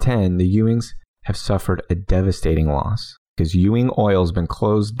season 10, the Ewings have suffered a devastating loss because Ewing Oil has been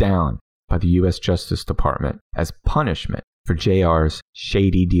closed down by the U.S. Justice Department as punishment for JR's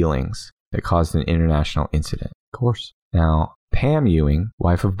shady dealings that caused an international incident. Of course. Now, Pam Ewing,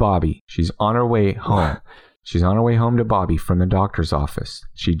 wife of Bobby, she's on her way home. She's on her way home to Bobby from the doctor's office.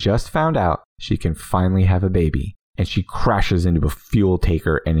 She just found out she can finally have a baby, and she crashes into a fuel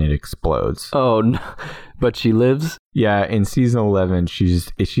tanker and it explodes. Oh, no. But she lives? Yeah, in season 11, she's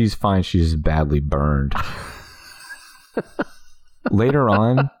fine. She's just badly burned. Later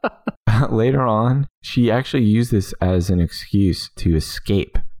on, she actually used this as an excuse to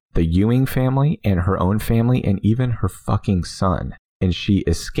escape the Ewing family and her own family and even her fucking son. And she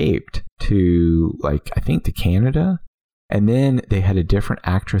escaped to, I think to Canada. And then they had a different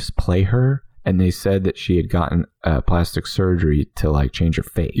actress play her. And they said that she had gotten plastic surgery to, change her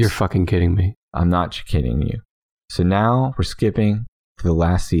face. You're fucking kidding me. I'm not kidding you. So now we're skipping to the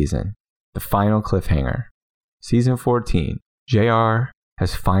last season, the final cliffhanger. Season 14. JR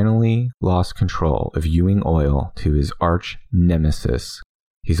has finally lost control of Ewing Oil to his arch nemesis.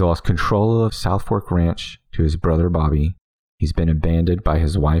 He's lost control of South Fork Ranch to his brother Bobby. He's been abandoned by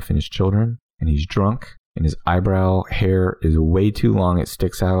his wife and his children, and he's drunk, and his eyebrow hair is way too long. It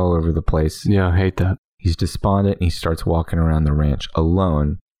sticks out all over the place. Yeah, I hate that. He's despondent, and he starts walking around the ranch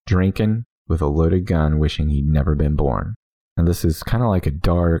alone, drinking with a loaded gun, wishing he'd never been born. And this is kind of like a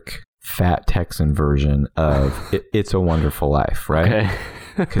dark, fat Texan version of It's a Wonderful Life, right?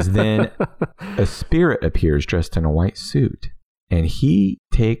 Because then a spirit appears dressed in a white suit, and he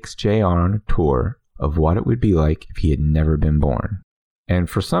takes JR on a tour of what it would be like if he had never been born. And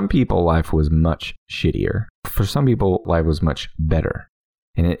for some people, life was much shittier. For some people, life was much better.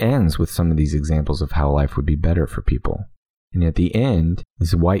 And it ends with some of these examples of how life would be better for people. And at the end,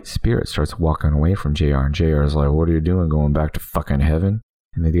 this white spirit starts walking away from JR, and JR is like, "What are you doing, going back to fucking heaven?"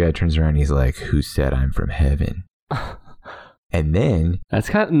 And the guy turns around and he's like, "Who said I'm from heaven?" And then that's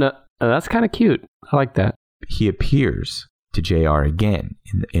kind of cute. I like that. He appears to JR again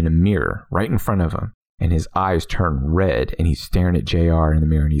in a mirror right in front of him, and his eyes turn red, and he's staring at JR in the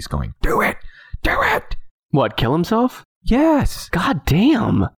mirror, and he's going, "Do it! Do it!" What, kill himself? Yes. God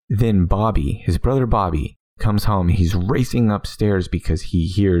damn. Then Bobby, his brother Bobby, comes home. He's racing upstairs because he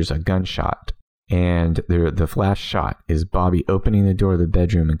hears a gunshot, And the flash shot is Bobby opening the door of the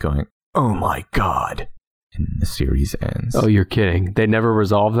bedroom and going, "Oh my God." And the series ends. Oh, you're kidding. They never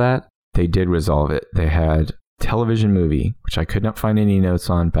resolved that? They did resolve it. They had television movie, which I could not find any notes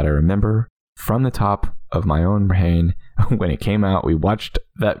on, but I remember from the top of my own brain, when it came out, we watched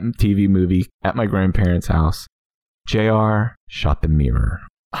that TV movie at my grandparents' house. JR shot the mirror.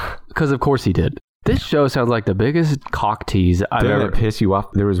 Because of course he did. This show sounds like the biggest cock tease I've Didn't ever... it piss you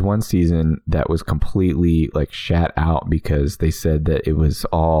off? There was one season that was completely like shat out because they said that it was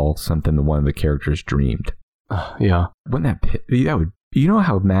all something one of the characters dreamed. Yeah. Wouldn't that would, you know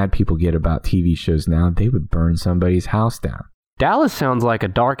how mad people get about TV shows now? They would burn somebody's house down. Dallas sounds like a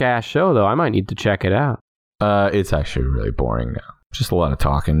dark-ass show, though. I might need to check it out. It's actually really boring now. Just a lot of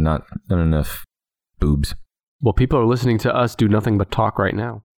talking, not enough boobs. Well, people are listening to us do nothing but talk right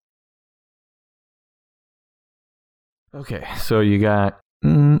now. Okay, so you got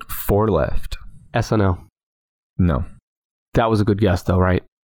 4 left. SNL. No. That was a good guess, though, right?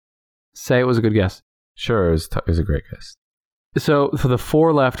 Say it was a good guess. Sure, it was a great guess. So, for the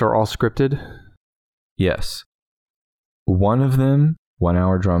 4 left are all scripted? Yes. One of them, 1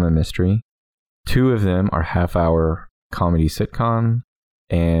 hour drama mystery. 2 of them are half-hour comedy sitcom.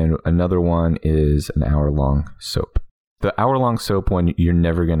 And another one is an hour-long soap. The hour-long soap one, you're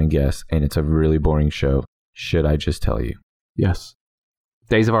never going to guess, and it's a really boring show. Should I just tell you? Yes.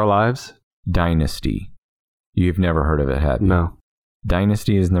 Days of Our Lives? Dynasty. You've never heard of it, have you? No.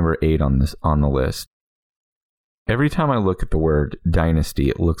 Dynasty is number 8 on the list. Every time I look at the word dynasty,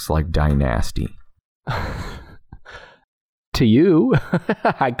 it looks like dynasty. To you,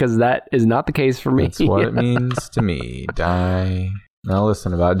 because that is not the case for me. That's what it means to me. Now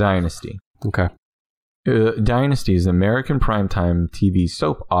listen about Dynasty. Okay. Dynasty is an American primetime TV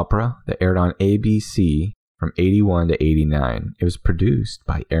soap opera that aired on ABC from 81 to 89. It was produced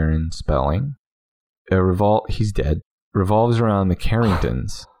by Aaron Spelling. He's dead. Revolves around the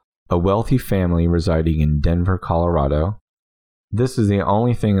Carringtons, a wealthy family residing in Denver, Colorado. This is the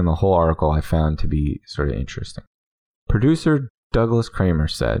only thing in the whole article I found to be sort of interesting. Producer Douglas Kramer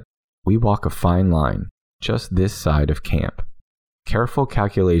said, "We walk a fine line, just this side of camp. Careful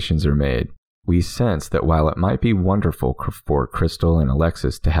calculations are made. We sense that while it might be wonderful for Crystal and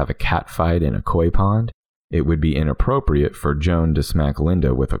Alexis to have a cat fight in a koi pond, it would be inappropriate for Joan to smack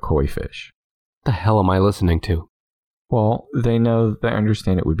Linda with a koi fish." The hell am I listening to? Well, they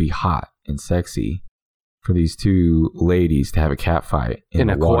understand it would be hot and sexy for these two ladies to have a cat fight in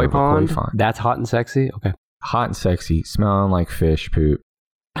a koi pond. That's hot and sexy? Okay. Hot and sexy, smelling like fish poop.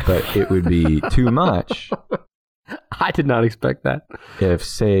 But it would be too much. I did not expect that. If,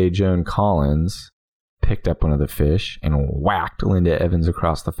 say, Joan Collins picked up one of the fish and whacked Linda Evans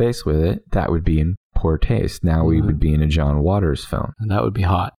across the face with it, that would be in poor taste. Now we would be in a John Waters film. And that would be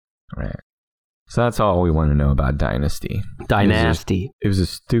hot. Right. So that's all we want to know about Dynasty. Dynasty. It was a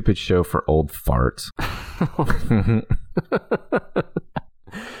stupid show for old farts.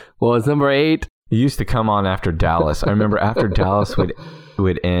 Well, it's number 8. It used to come on after Dallas. I remember after Dallas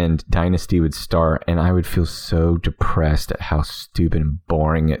would end, Dynasty would start, and I would feel so depressed at how stupid and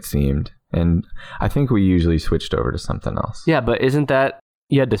boring it seemed. And I think we usually switched over to something else. Yeah, but isn't that...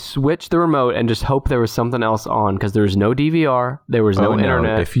 You had to switch the remote and just hope there was something else on because there was no DVR, there was no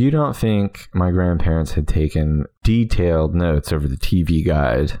internet. If you don't think my grandparents had taken detailed notes over the TV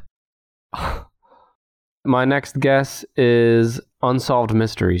guide. My next guess is Unsolved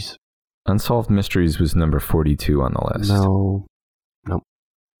Mysteries. Unsolved Mysteries was number 42 on the list. No.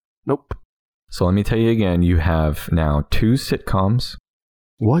 Nope. So let me tell you again, you have now 2 sitcoms.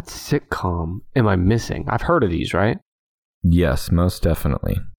 What sitcom am I missing? I've heard of these, right? Yes, most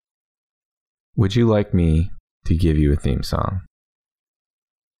definitely. Would you like me to give you a theme song?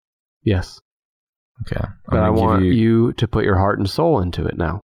 Yes. Okay. But I want you to put your heart and soul into it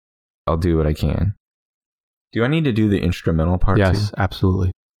now. I'll do what I can. Do I need to do the instrumental part too? Yes,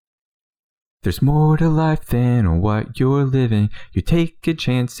 absolutely. There's more to life than what you're living. You take a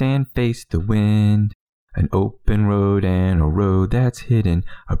chance and face the wind. An open road and a road that's hidden.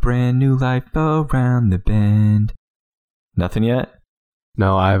 A brand new life around the bend. Nothing yet?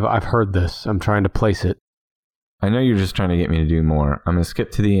 No, I've heard this. I'm trying to place it. I know you're just trying to get me to do more. I'm going to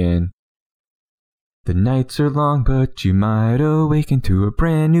skip to the end. The nights are long, but you might awaken to a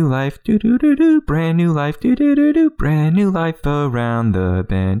brand new life. Do-do-do-do, brand new life. Do-do-do-do, brand new life around the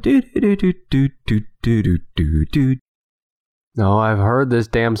bend. Do-do-do-do-do-do-do-do. No, I've heard this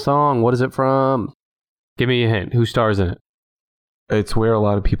damn song. What is it from? Give me a hint. Who stars in it? It's where a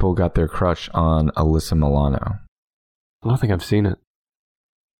lot of people got their crush on Alyssa Milano. I don't think I've seen it.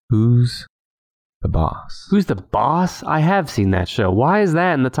 Who's the Boss? Who's the Boss? I have seen that show. Why is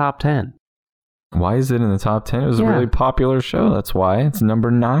that in the top 10? Why is it in the top 10? It was a really popular show. That's why. It's number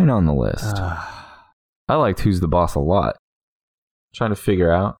 9 on the list. I liked Who's the Boss a lot. Trying to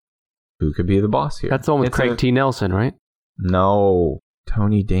figure out who could be the boss here. That's the one with Craig T. Nelson, right? No.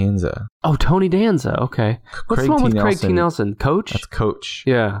 Tony Danza. Oh, Tony Danza. Okay. What's the one with Craig T. Nelson? Coach? That's Coach.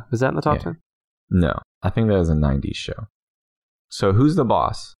 Yeah. Is that in the top 10? No. I think that was a 90s show. So Who's the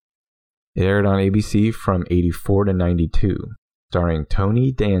Boss? It aired on ABC from 84 to 92, starring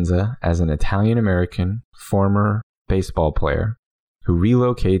Tony Danza as an Italian-American former baseball player who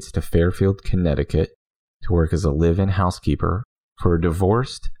relocates to Fairfield, Connecticut to work as a live-in housekeeper for a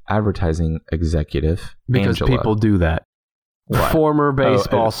divorced advertising executive, because Angela. People do that. What? Former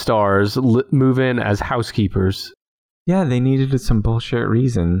baseball stars move in as housekeepers. Yeah, they needed some bullshit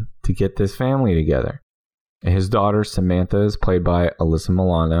reason to get this family together. And his daughter, Samantha, is played by Alyssa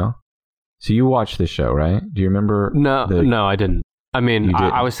Milano. So you watched the show, right? Do you remember? No, I didn't. I mean,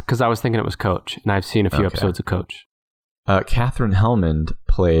 I was thinking it was Coach, and I've seen a few episodes of Coach. Katherine Hellman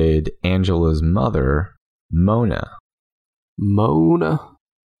played Angela's mother, Mona.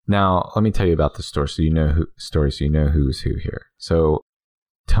 Now, let me tell you about the story so you know who's who here. So,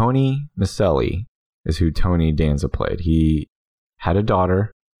 Tony Maselli is who Tony Danza played. He had a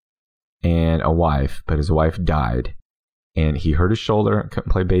daughter and a wife, but his wife died, and he hurt his shoulder and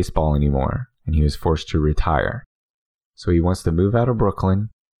couldn't play baseball anymore, and he was forced to retire. So he wants to move out of Brooklyn,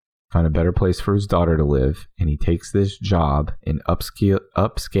 find a better place for his daughter to live, and he takes this job in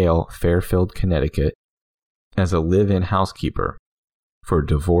upscale Fairfield, Connecticut, as a live-in housekeeper for a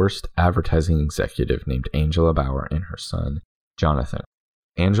divorced advertising executive named Angela Bauer and her son, Jonathan.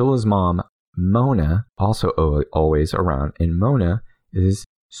 Angela's mom, Mona, also always around, and Mona is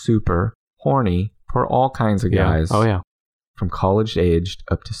super horny for all kinds of guys. Oh, yeah. From college-aged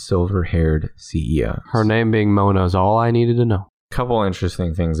up to silver-haired CEOs. Her name being Mona is all I needed to know. Couple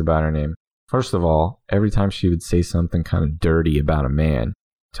interesting things about her name. First of all, every time she would say something kind of dirty about a man,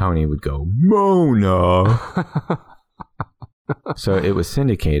 Tony would go, Mona. So it was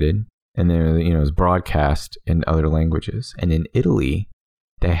syndicated, and then it was broadcast in other languages. And in Italy,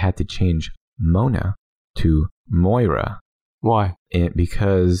 they had to change Mona to Moira. Why?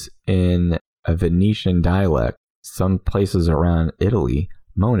 Because in a Venetian dialect, some places around Italy,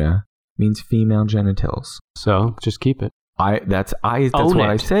 Mona means female genitals. So just keep it. That's what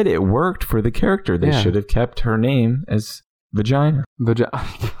I said. It worked for the character. They should have kept her name as Vagina.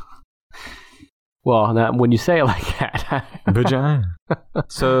 Well, when you say it like that. Vagina.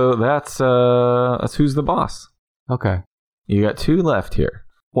 So that's Who's the Boss. Okay. You got 2 left here.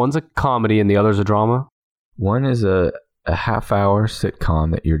 One's a comedy and the other's a drama. One is a half-hour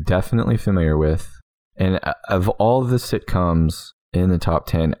sitcom that you're definitely familiar with. And of all the sitcoms in the top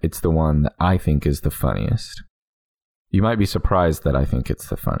 10, it's the one that I think is the funniest. You might be surprised that I think it's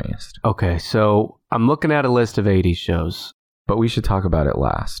the funniest. Okay, so I'm looking at a list of 80s shows. But we should talk about it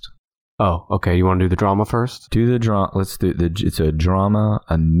last. Oh, okay. You want to do the drama first? Do the drama. Let's do it's a drama,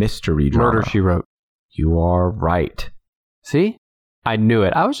 a mystery drama. Murder, She Wrote. You are right. See? I knew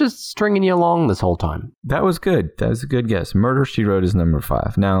it. I was just stringing you along this whole time. That was good. That was a good guess. Murder, She Wrote is number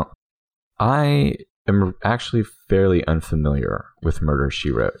 5. Now, I am actually fairly unfamiliar with Murder,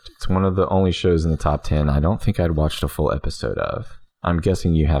 She Wrote. It's one of the only shows in the top 10 I don't think I'd watched a full episode of. I'm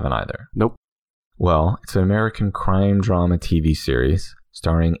guessing you haven't either. Nope. Well, it's an American crime drama TV series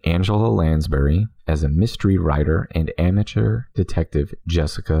starring Angela Lansbury as a mystery writer and amateur detective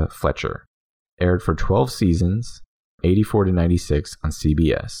Jessica Fletcher. Aired for 12 seasons, 84 to 96 on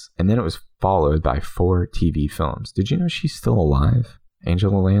CBS, and then it was followed by 4 TV films. Did you know she's still alive,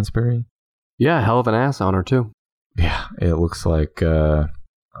 Angela Lansbury? Yeah, hell of an ass on her, too. Yeah, it looks like a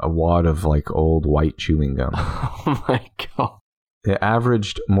wad of old white chewing gum. Oh my God. It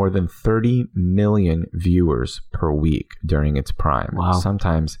averaged more than 30 million viewers per week during its prime. Wow.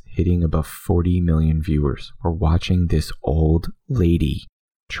 Sometimes hitting above 40 million viewers were watching this old lady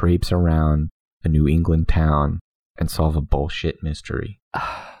traipse around a New England town and solve a bullshit mystery.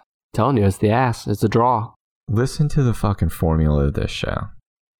 Telling you, it's the ass. It's a draw. Listen to the fucking formula of this show.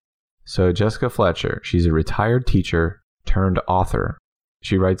 So Jessica Fletcher, she's a retired teacher turned author.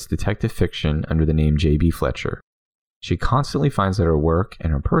 She writes detective fiction under the name J.B. Fletcher. She constantly finds that her work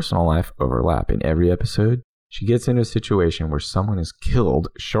and her personal life overlap. In every episode, she gets into a situation where someone is killed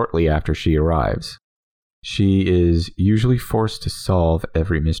shortly after she arrives. She is usually forced to solve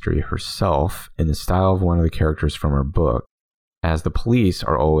every mystery herself in the style of one of the characters from her book, as the police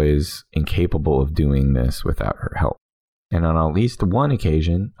are always incapable of doing this without her help. And on at least one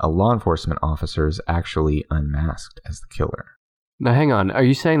occasion, a law enforcement officer is actually unmasked as the killer. Now hang on, are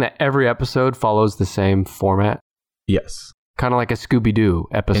you saying that every episode follows the same format? Yes. Kind of like a Scooby-Doo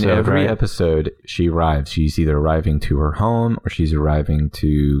episode, In every right? episode, she arrives. She's either arriving to her home or she's arriving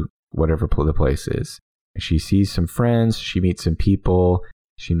to whatever the place is. She sees some friends. She meets some people.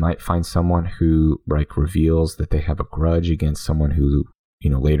 She might find someone who like reveals that they have a grudge against someone who,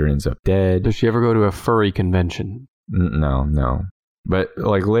 later ends up dead. Does she ever go to a furry convention? No. But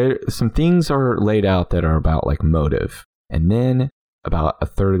like later, some things are laid out that are about like motive. And then about a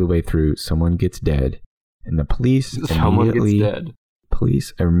third of the way through, someone gets dead. And the police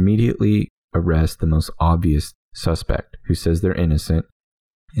immediately arrest the most obvious suspect who says they're innocent.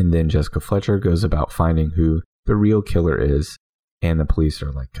 And then Jessica Fletcher goes about finding who the real killer is. And the police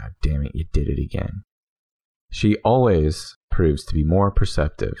are like, God damn it, you did it again. She always proves to be more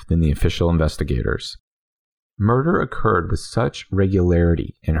perceptive than the official investigators. Murder occurred with such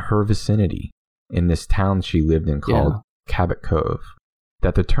regularity in her vicinity in this town she lived in called Cabot Cove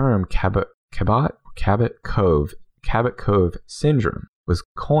that the term Cabot Cove syndrome was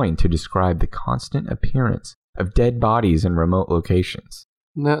coined to describe the constant appearance of dead bodies in remote locations.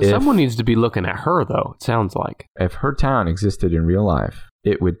 Now, someone needs to be looking at her, though, it sounds like. If her town existed in real life,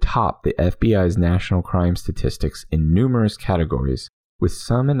 it would top the FBI's national crime statistics in numerous categories, with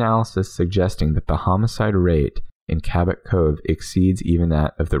some analysis suggesting that the homicide rate in Cabot Cove exceeds even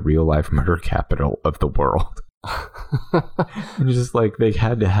that of the real-life murder capital of the world. And just like they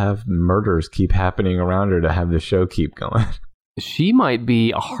had to have murders keep happening around her to have the show keep going. She might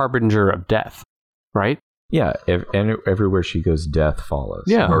be a harbinger of death, right? Yeah, everywhere she goes, death follows.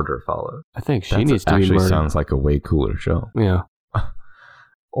 Yeah. Murder follows. I think she needs to be actually murdered. Sounds like a way cooler show. Yeah.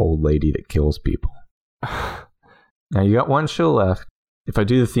 Old lady that kills people. Now you got one show left. If I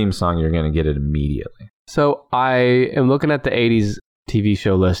do the theme song, you're going to get it immediately. So I am looking at the 80s TV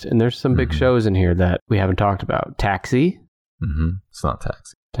show list, and there's some big shows in here that we haven't talked about. Taxi. It's not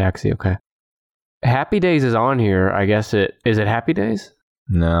Taxi. Taxi, okay. Happy Days is on here. I guess is it Happy Days?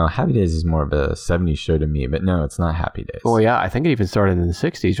 No, Happy Days is more of a 70s show to me, but no, it's not Happy Days. Oh, yeah. I think it even started in the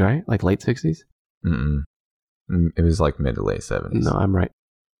 60s, right? Like late 60s? It was like mid to late 70s. No, I'm right.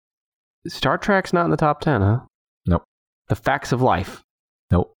 Star Trek's not in the top 10, huh? Nope. The Facts of Life.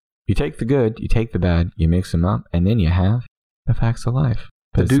 Nope. You take the good, you take the bad, you mix them up, and then you have the Facts of Life.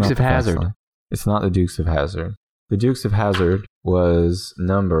 But the Dukes of Hazzard. It's not the Dukes of Hazzard. The Dukes of Hazzard was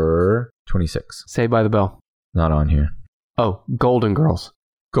number 26. Saved by the Bell. Not on here. Oh, Golden Girls.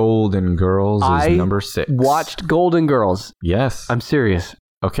 Golden Girls is number 6. Watched Golden Girls. Yes. I'm serious.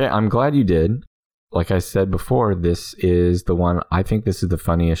 Okay, I'm glad you did. Like I said before, this is the one, I think this is the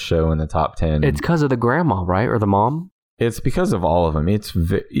funniest show in the top 10. It's because of the grandma, right? Or the mom? It's because of all of them. It's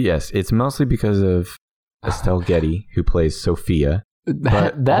mostly because of Estelle Getty, who plays Sophia.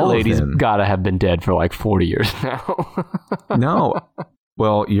 That lady's got to have been dead for like 40 years now. No.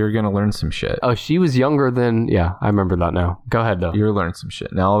 Well, you're going to learn some shit. Oh, she was younger than... Yeah, I remember that now. Go ahead, though. You're going to learn some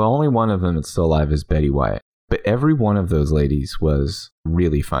shit. Now, the only one of them that's still alive is Betty White. But every one of those ladies was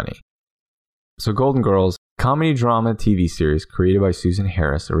really funny. So Golden Girls, comedy drama TV series created by Susan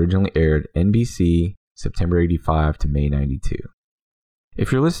Harris, originally aired NBC September 85 to May 92.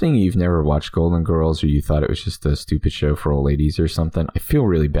 If you're listening and you've never watched Golden Girls or you thought it was just a stupid show for old ladies or something, I feel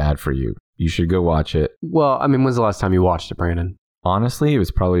really bad for you. You should go watch it. Well, I mean, when's the last time you watched it, Brandon? Honestly, it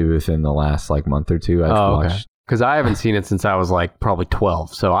was probably within the last month or two I've watched. Because I haven't seen it since I was probably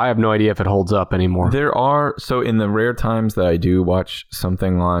 12, so I have no idea if it holds up anymore. So in the rare times that I do watch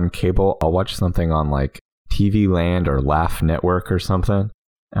something on cable, I'll watch something on TV Land or Laugh Network or something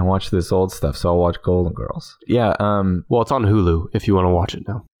and watch this old stuff. So I'll watch Golden Girls. Yeah. Well, it's on Hulu if you want to watch it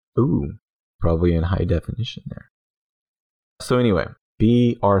now. Ooh, probably in high definition there. So anyway,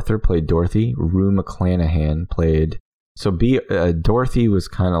 B. Arthur played Dorothy. Rue McClanahan played... So Dorothy was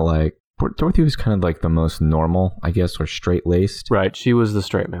kind of like the most normal, I guess, or straight-laced. Right, she was the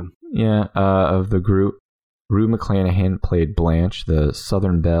straight man. Yeah, of the group. Rue McClanahan played Blanche, the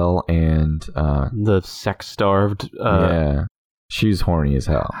Southern Belle, and... the sex-starved... yeah, she was horny as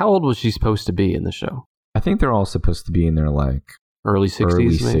hell. How old was she supposed to be in the show? I think they're all supposed to be in their, early 60s, Early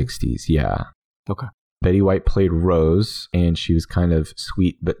maybe? 60s, yeah. Okay. Betty White played Rose, and she was kind of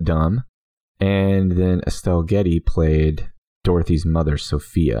sweet but dumb. And then Estelle Getty played Dorothy's mother,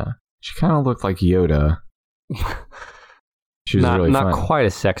 Sophia. She kind of looked like Yoda. She was really not funny. Quite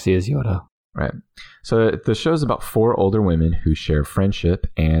as sexy as Yoda. Right. So the show's about 4 older women who share friendship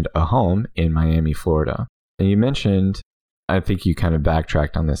and a home in Miami, Florida. And you mentioned, I think you kind of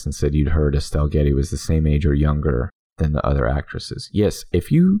backtracked on this and said you'd heard Estelle Getty was the same age or younger than the other actresses. Yes,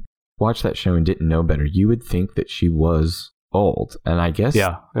 if you watched that show and didn't know better, you would think that she was old. And I guess...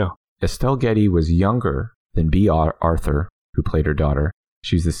 Yeah. Estelle Getty was younger than B. Arthur, who played her daughter.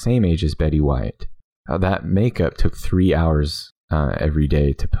 She was the same age as Betty White. that makeup took 3 hours every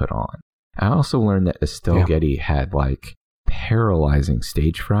day to put on. I also learned that Estelle Getty had like paralyzing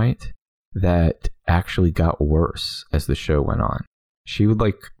stage fright that actually got worse as the show went on. She would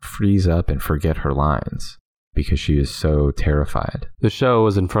like freeze up and forget her lines because she was so terrified. The show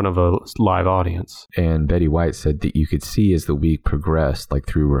was in front of a live audience. And Betty White said that you could see as the week progressed, like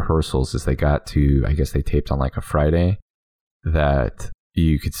through rehearsals, as they got to, I guess they taped on like a Friday, that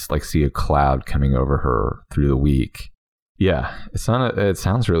you could like see a cloud coming over her through the week. Yeah, it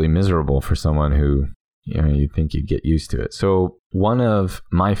sounds really miserable for someone who, you'd think you'd get used to it. So one of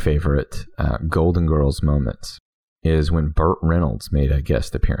my favorite Golden Girls moments is when Burt Reynolds made a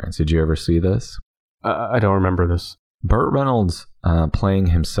guest appearance. Did you ever see this? I don't remember this. Burt Reynolds, playing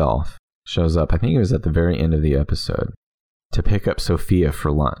himself, shows up, I think it was at the very end of the episode, to pick up Sophia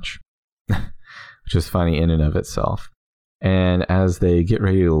for lunch, which is funny in and of itself. And as they get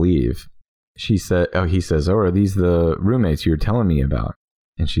ready to leave, he says, "Oh, are these the roommates you were telling me about?"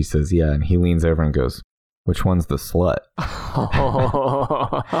 And she says, "Yeah." And he leans over and goes, "Which one's the slut?"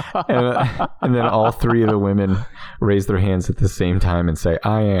 and then all three of the women raise their hands at the same time and say,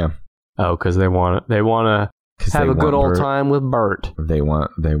 "I am." Oh, because they want to have a good old time with Burt. They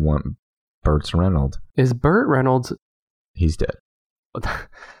want Burt's Reynolds. Is Burt Reynolds? He's dead.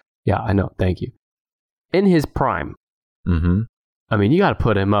 Yeah, I know. Thank you. In his prime. Mm-hmm. I mean, you got to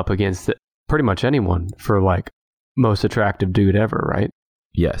put him up against pretty much anyone for like most attractive dude ever, right?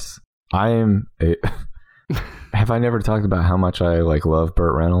 Yes, I am. Have I never talked about how much I like love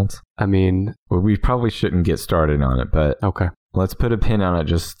Burt Reynolds? I mean, well, we probably shouldn't get started on it, but okay. Let's put a pin on it.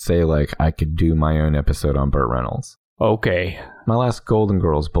 Just say like I could do my own episode on Burt Reynolds. Okay. My last Golden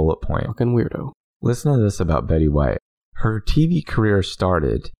Girls bullet point. Fucking weirdo. Listen to this about Betty White. Her TV career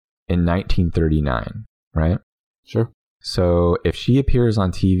started in 1939, right? Sure. So if she appears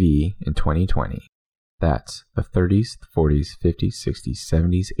on TV in 2020, that's the 30s, 40s, 50s, 60s,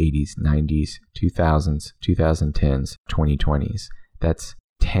 70s, 80s, 90s, 2000s, 2010s, 2020s. That's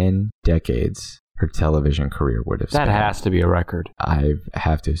 10 decades her television career would have spent. That has to be a record. I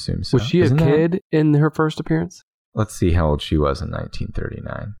have to assume so. Was she a kid in her first appearance? Let's see how old she was in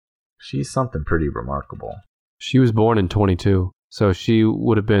 1939. She's something pretty remarkable. She was born in 22, so she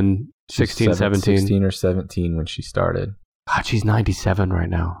would have been 16, 17. 16 or 17 when she started. God, she's 97 right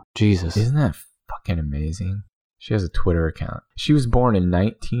now. Jesus. Isn't that fucking amazing? She has a Twitter account. She was born in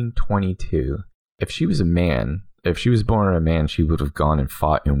 1922. If she was born a man, she would have gone and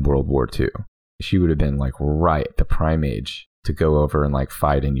fought in World War II. She would have been like right at the prime age to go over and like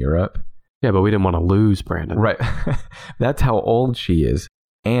fight in Europe. Yeah, but we didn't want to lose, Brandon. Right. That's how old she is.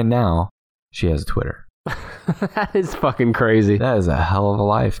 And now she has Twitter. That is fucking crazy. That is a hell of a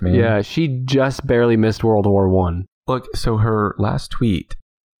life, man. Yeah, she just barely missed World War I. Look, so her last tweet,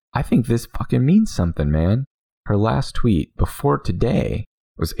 I think this fucking means something, man. Her last tweet before today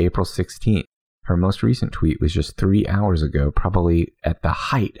was April 16th. Her most recent tweet was just 3 hours ago, probably at the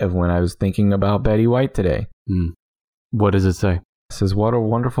height of when I was thinking about Betty White today. What does it say? It says, "What a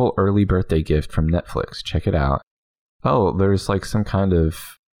wonderful early birthday gift from Netflix. Check it out." Oh, there's like some kind of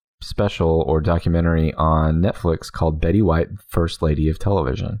special or documentary on Netflix called Betty White, First Lady of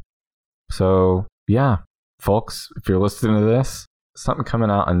Television. So, yeah, folks, if you're listening to this, something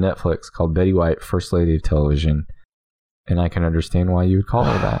coming out on Netflix called Betty White, First Lady of Television. And I can understand why you would call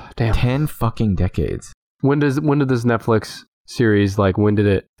her that. Damn. 10 fucking decades. When did this Netflix series, like, when did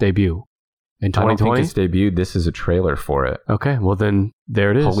it debut? In 2020? I don't think it's debuted. This is a trailer for it. Okay, well then,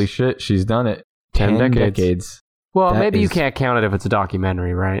 there it is. Holy shit, she's done it. 10 decades. Well, maybe you can't count it if it's a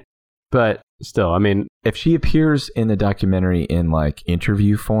documentary, right? But still, I mean... If she appears in the documentary in, like,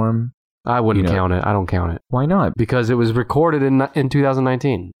 interview form... I wouldn't count it. I don't count it. Why not? Because it was recorded in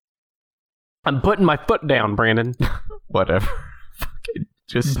 2019. I'm putting my foot down, Brandon. Whatever. Fucking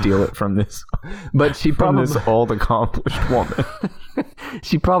just steal it from this. But she probably this old accomplished woman.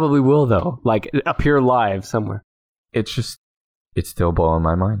 She probably will though, like appear live somewhere. It's still blowing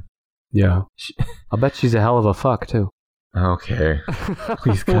my mind. Yeah. I'll bet she's a hell of a fuck too. Okay.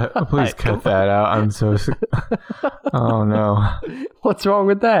 Please cut that out. I'm so sick. Oh no. What's wrong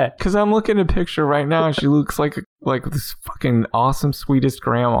with that? Because I'm looking at a picture right now and she looks like this fucking awesome, sweetest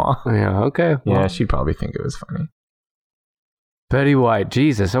grandma. Yeah, okay. Well, yeah, she'd probably think it was funny. Betty White,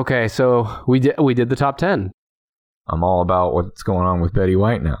 Jesus. Okay, so we did the top 10. I'm all about what's going on with Betty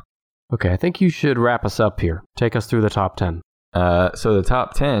White now. Okay, I think you should wrap us up here. Take us through the top 10. So the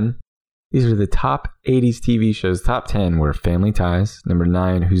top 10, these are the top 80s TV shows. Top 10 were Family Ties. Number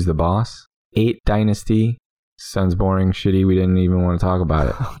 9, Who's the Boss? 8, Dynasty. Sounds boring, shitty. We didn't even want to talk about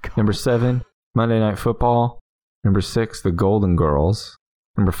it. Oh, Number 7, Monday Night Football. Number 6, The Golden Girls.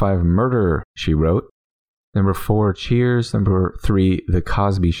 Number 5, Murder, She Wrote. Number 4, Cheers. Number 3, The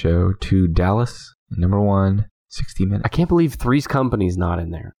Cosby Show. 2, Dallas. And number 1, 60 Minutes. I can't believe Three's Company's not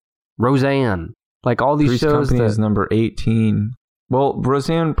in there. Roseanne. Like all these Three's shows Company that... is number 18. Well,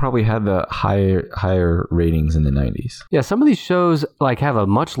 Roseanne probably had the higher ratings in the 90s. Yeah, some of these shows like have a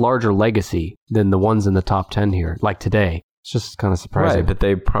much larger legacy than the ones in the top 10 here, like today. It's just kind of surprising. Right, but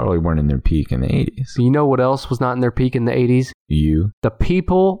they probably weren't in their peak in the 80s. You know what else was not in their peak in the 80s? You? The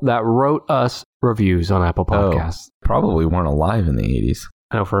people that wrote us reviews on Apple Podcasts. Probably weren't alive in the 80s.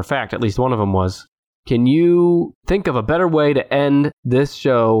 I know for a fact, at least one of them was. Can you think of a better way to end this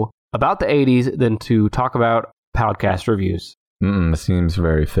show about the 80s than to talk about podcast reviews? It seems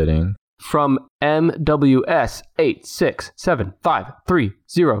very fitting. From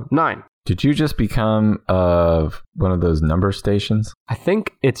MWS8675309. Did you just become one of those number stations? I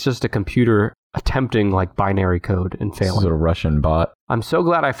think it's just a computer attempting like binary code and failing. This is a Russian bot. I'm so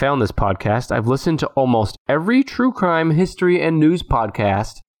glad I found this podcast. I've listened to almost every true crime, history, and news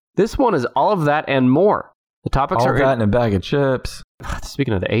podcast. This one is all of that and more. The topics all that in a bag of chips.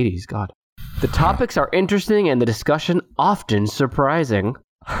 Speaking of the 80s, God. The topics are interesting and the discussion often surprising.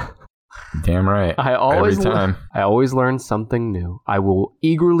 Damn right. Every time. I always learn something new. I will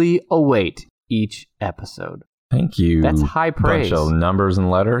eagerly await each episode. Thank you. That's high praise. Bunch of numbers and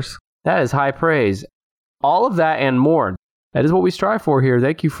letters. That is high praise. All of that and more. That is what we strive for here.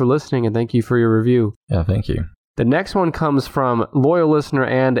 Thank you for listening and thank you for your review. Yeah, thank you. The next one comes from loyal listener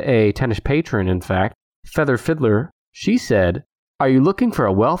and a Tennis patron, in fact, Feather Fiddler. She said, "Are you looking for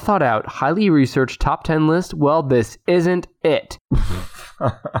a well thought out, highly researched top 10 list? Well, this isn't it.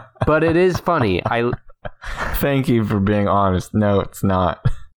 But it is funny. Thank you for being honest. No, it's not.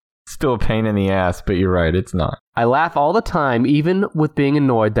 Still a pain in the ass, but you're right, it's not. I laugh all the time, even with being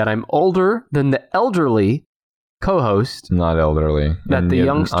annoyed that I'm older than the elderly co-host. I'm not elderly. That the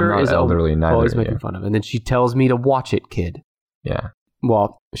youngster is elderly, neither. Always making fun of. And then she tells me to watch it, kid. Yeah.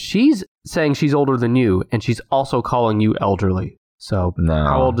 Well, she's saying she's older than you, and she's also calling you elderly. So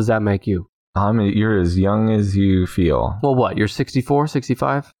how old does that make you? You're as young as you feel. Well, what? You're 64,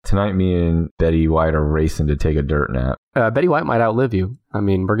 65? Tonight, me and Betty White are racing to take a dirt nap. Betty White might outlive you. I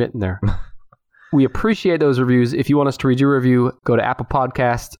mean, we're getting there. We appreciate those reviews. If you want us to read your review, go to Apple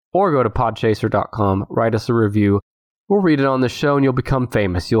Podcasts or go to podchaser.com. Write us a review. We'll read it on the show and you'll become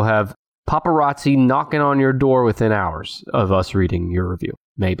famous. You'll have paparazzi knocking on your door within hours of us reading your review.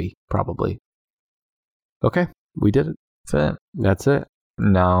 Maybe. Probably. Okay. We did it. That's it.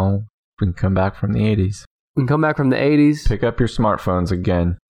 Now we can come back from the 80s. We can come back from the 80s. Pick up your smartphones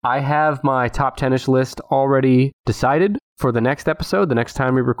again. I have my top 10-ish list already decided for the next episode, the next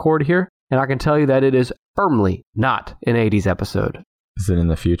time we record here. And I can tell you that it is firmly not an 80s episode. Is it in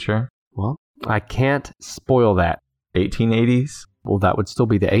the future? Well, I can't spoil that. 1880s? Well, that would still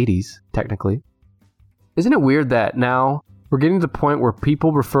be the 80s, technically. Isn't it weird that now we're getting to the point where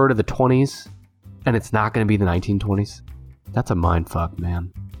people refer to the 20s and it's not going to be the 1920s? That's a mindfuck,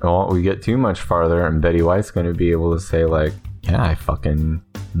 man. Well, we get too much farther and Betty White's going to be able to say like, yeah, I fucking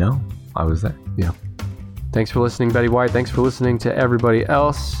know. I was there. Yeah. Thanks for listening, Betty White. Thanks for listening to everybody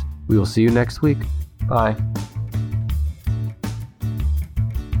else. We will see you next week. Bye.